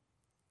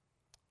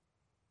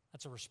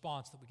 That's a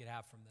response that we could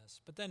have from this.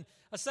 But then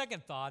a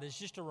second thought is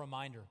just a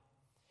reminder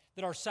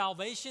that our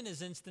salvation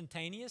is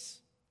instantaneous,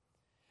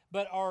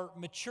 but our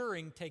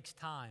maturing takes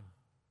time.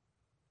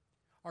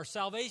 Our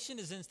salvation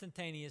is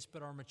instantaneous,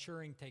 but our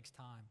maturing takes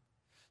time.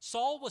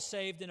 Saul was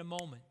saved in a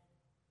moment.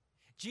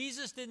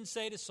 Jesus didn't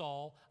say to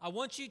Saul, I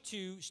want you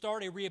to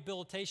start a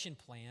rehabilitation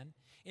plan,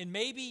 and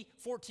maybe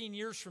 14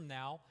 years from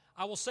now,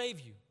 I will save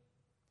you.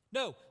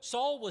 No,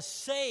 Saul was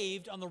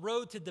saved on the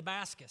road to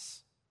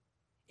Damascus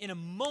in a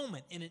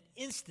moment, in an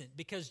instant,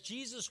 because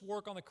Jesus'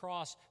 work on the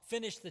cross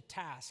finished the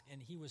task,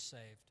 and he was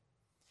saved.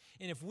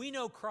 And if we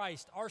know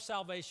Christ, our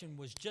salvation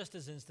was just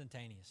as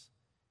instantaneous.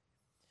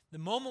 The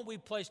moment we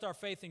placed our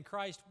faith in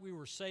Christ, we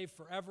were saved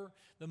forever.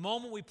 The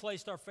moment we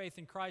placed our faith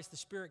in Christ, the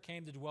Spirit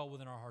came to dwell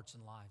within our hearts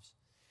and lives.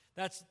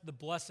 That's the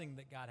blessing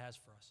that God has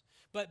for us.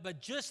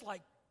 But just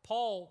like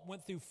Paul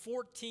went through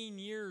 14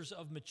 years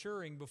of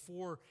maturing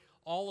before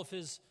all of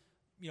his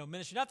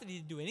ministry, not that he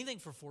didn't do anything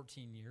for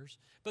 14 years,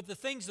 but the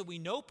things that we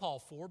know Paul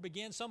for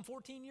began some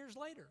 14 years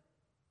later.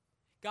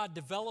 God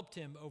developed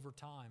him over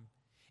time.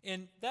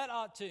 And that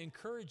ought to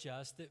encourage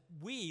us that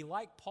we,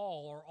 like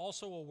Paul, are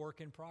also a work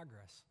in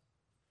progress.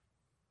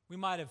 We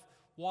might have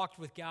walked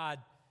with God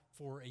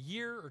for a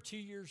year or 2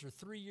 years or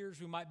 3 years.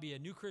 We might be a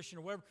new Christian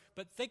or whatever.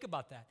 But think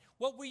about that.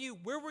 Where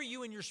were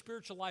you in your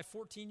spiritual life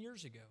 14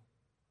 years ago?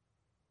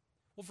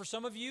 Well, for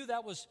some of you,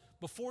 that was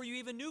before you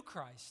even knew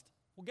Christ.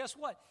 Well, guess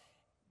what?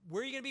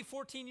 Where are you going to be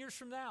 14 years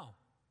from now?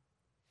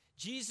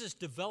 Jesus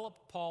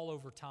developed Paul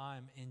over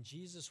time, and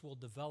Jesus will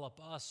develop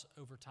us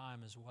over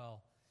time as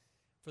well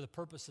for the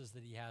purposes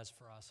that he has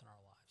for us in our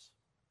lives.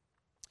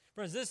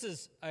 Friends, this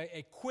is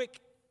a quick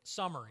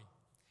summary.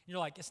 You're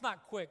like, it's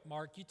not quick,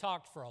 Mark. You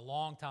talked for a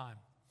long time.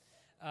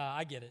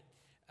 I get it.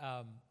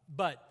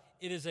 But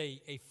it is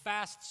a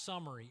fast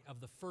summary of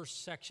the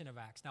first section of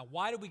Acts. Now,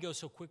 why do we go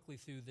so quickly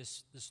through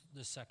this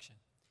section?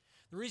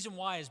 The reason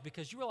why is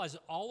because you realize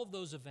that all of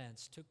those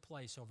events took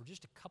place over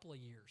just a couple of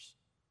years.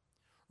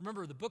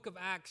 Remember, the book of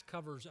Acts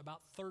covers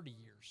about 30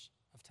 years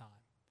of time.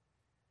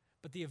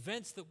 But the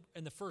events that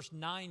in the first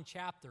 9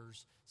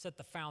 chapters set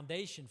the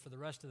foundation for the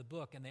rest of the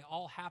book, and they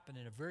all happen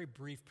in a very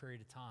brief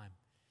period of time.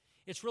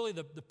 It's really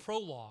the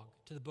prologue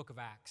to the book of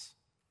Acts.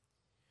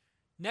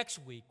 Next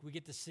week, we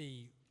get to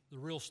see the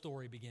real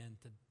story begin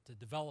to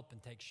develop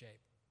and take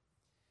shape.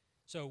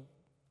 So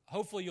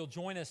hopefully you'll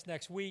join us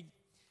next week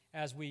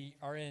as we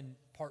are in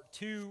part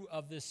 2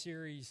 of this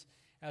series,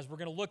 as we're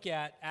going to look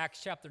at Acts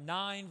chapter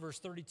 9, verse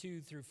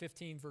 32 through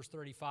 15, verse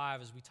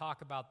 35, as we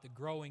talk about the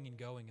growing and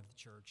going of the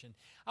church. And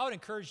I would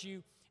encourage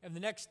you in the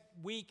next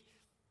week,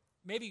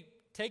 maybe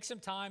take some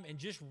time and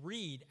just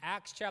read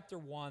Acts chapter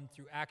 1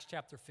 through Acts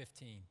chapter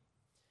 15.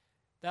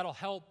 That'll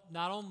help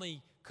not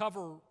only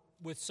cover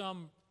with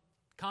some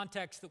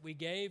context that we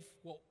gave,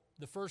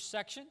 the first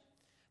section,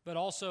 but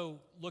also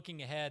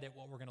looking ahead at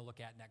what we're going to look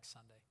at next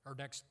Sunday, or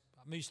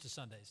I'm used to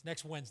Sundays,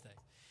 next Wednesday,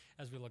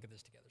 as we look at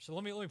this together. So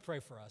let me pray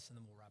for us, and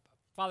then we'll wrap up.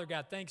 Father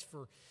God, thanks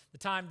for the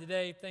time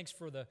today. Thanks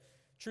for the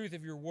truth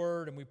of your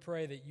word, and we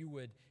pray that you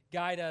would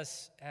guide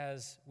us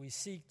as we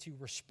seek to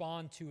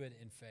respond to it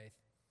in faith.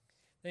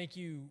 Thank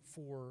you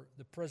for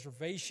the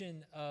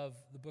preservation of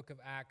the book of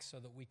Acts so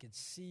that we could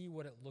see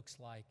what it looks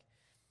like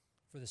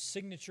for the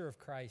signature of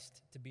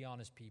Christ to be on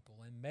his people.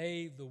 And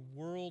may the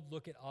world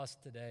look at us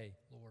today,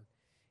 Lord,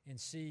 and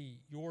see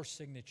your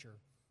signature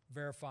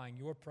verifying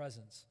your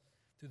presence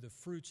through the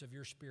fruits of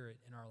your Spirit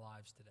in our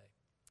lives today.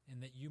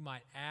 And that you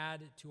might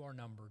add to our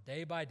number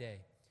day by day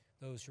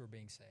those who are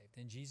being saved.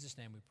 In Jesus'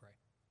 name we pray.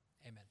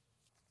 Amen.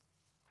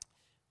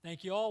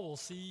 Thank you all. We'll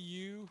see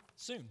you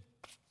soon.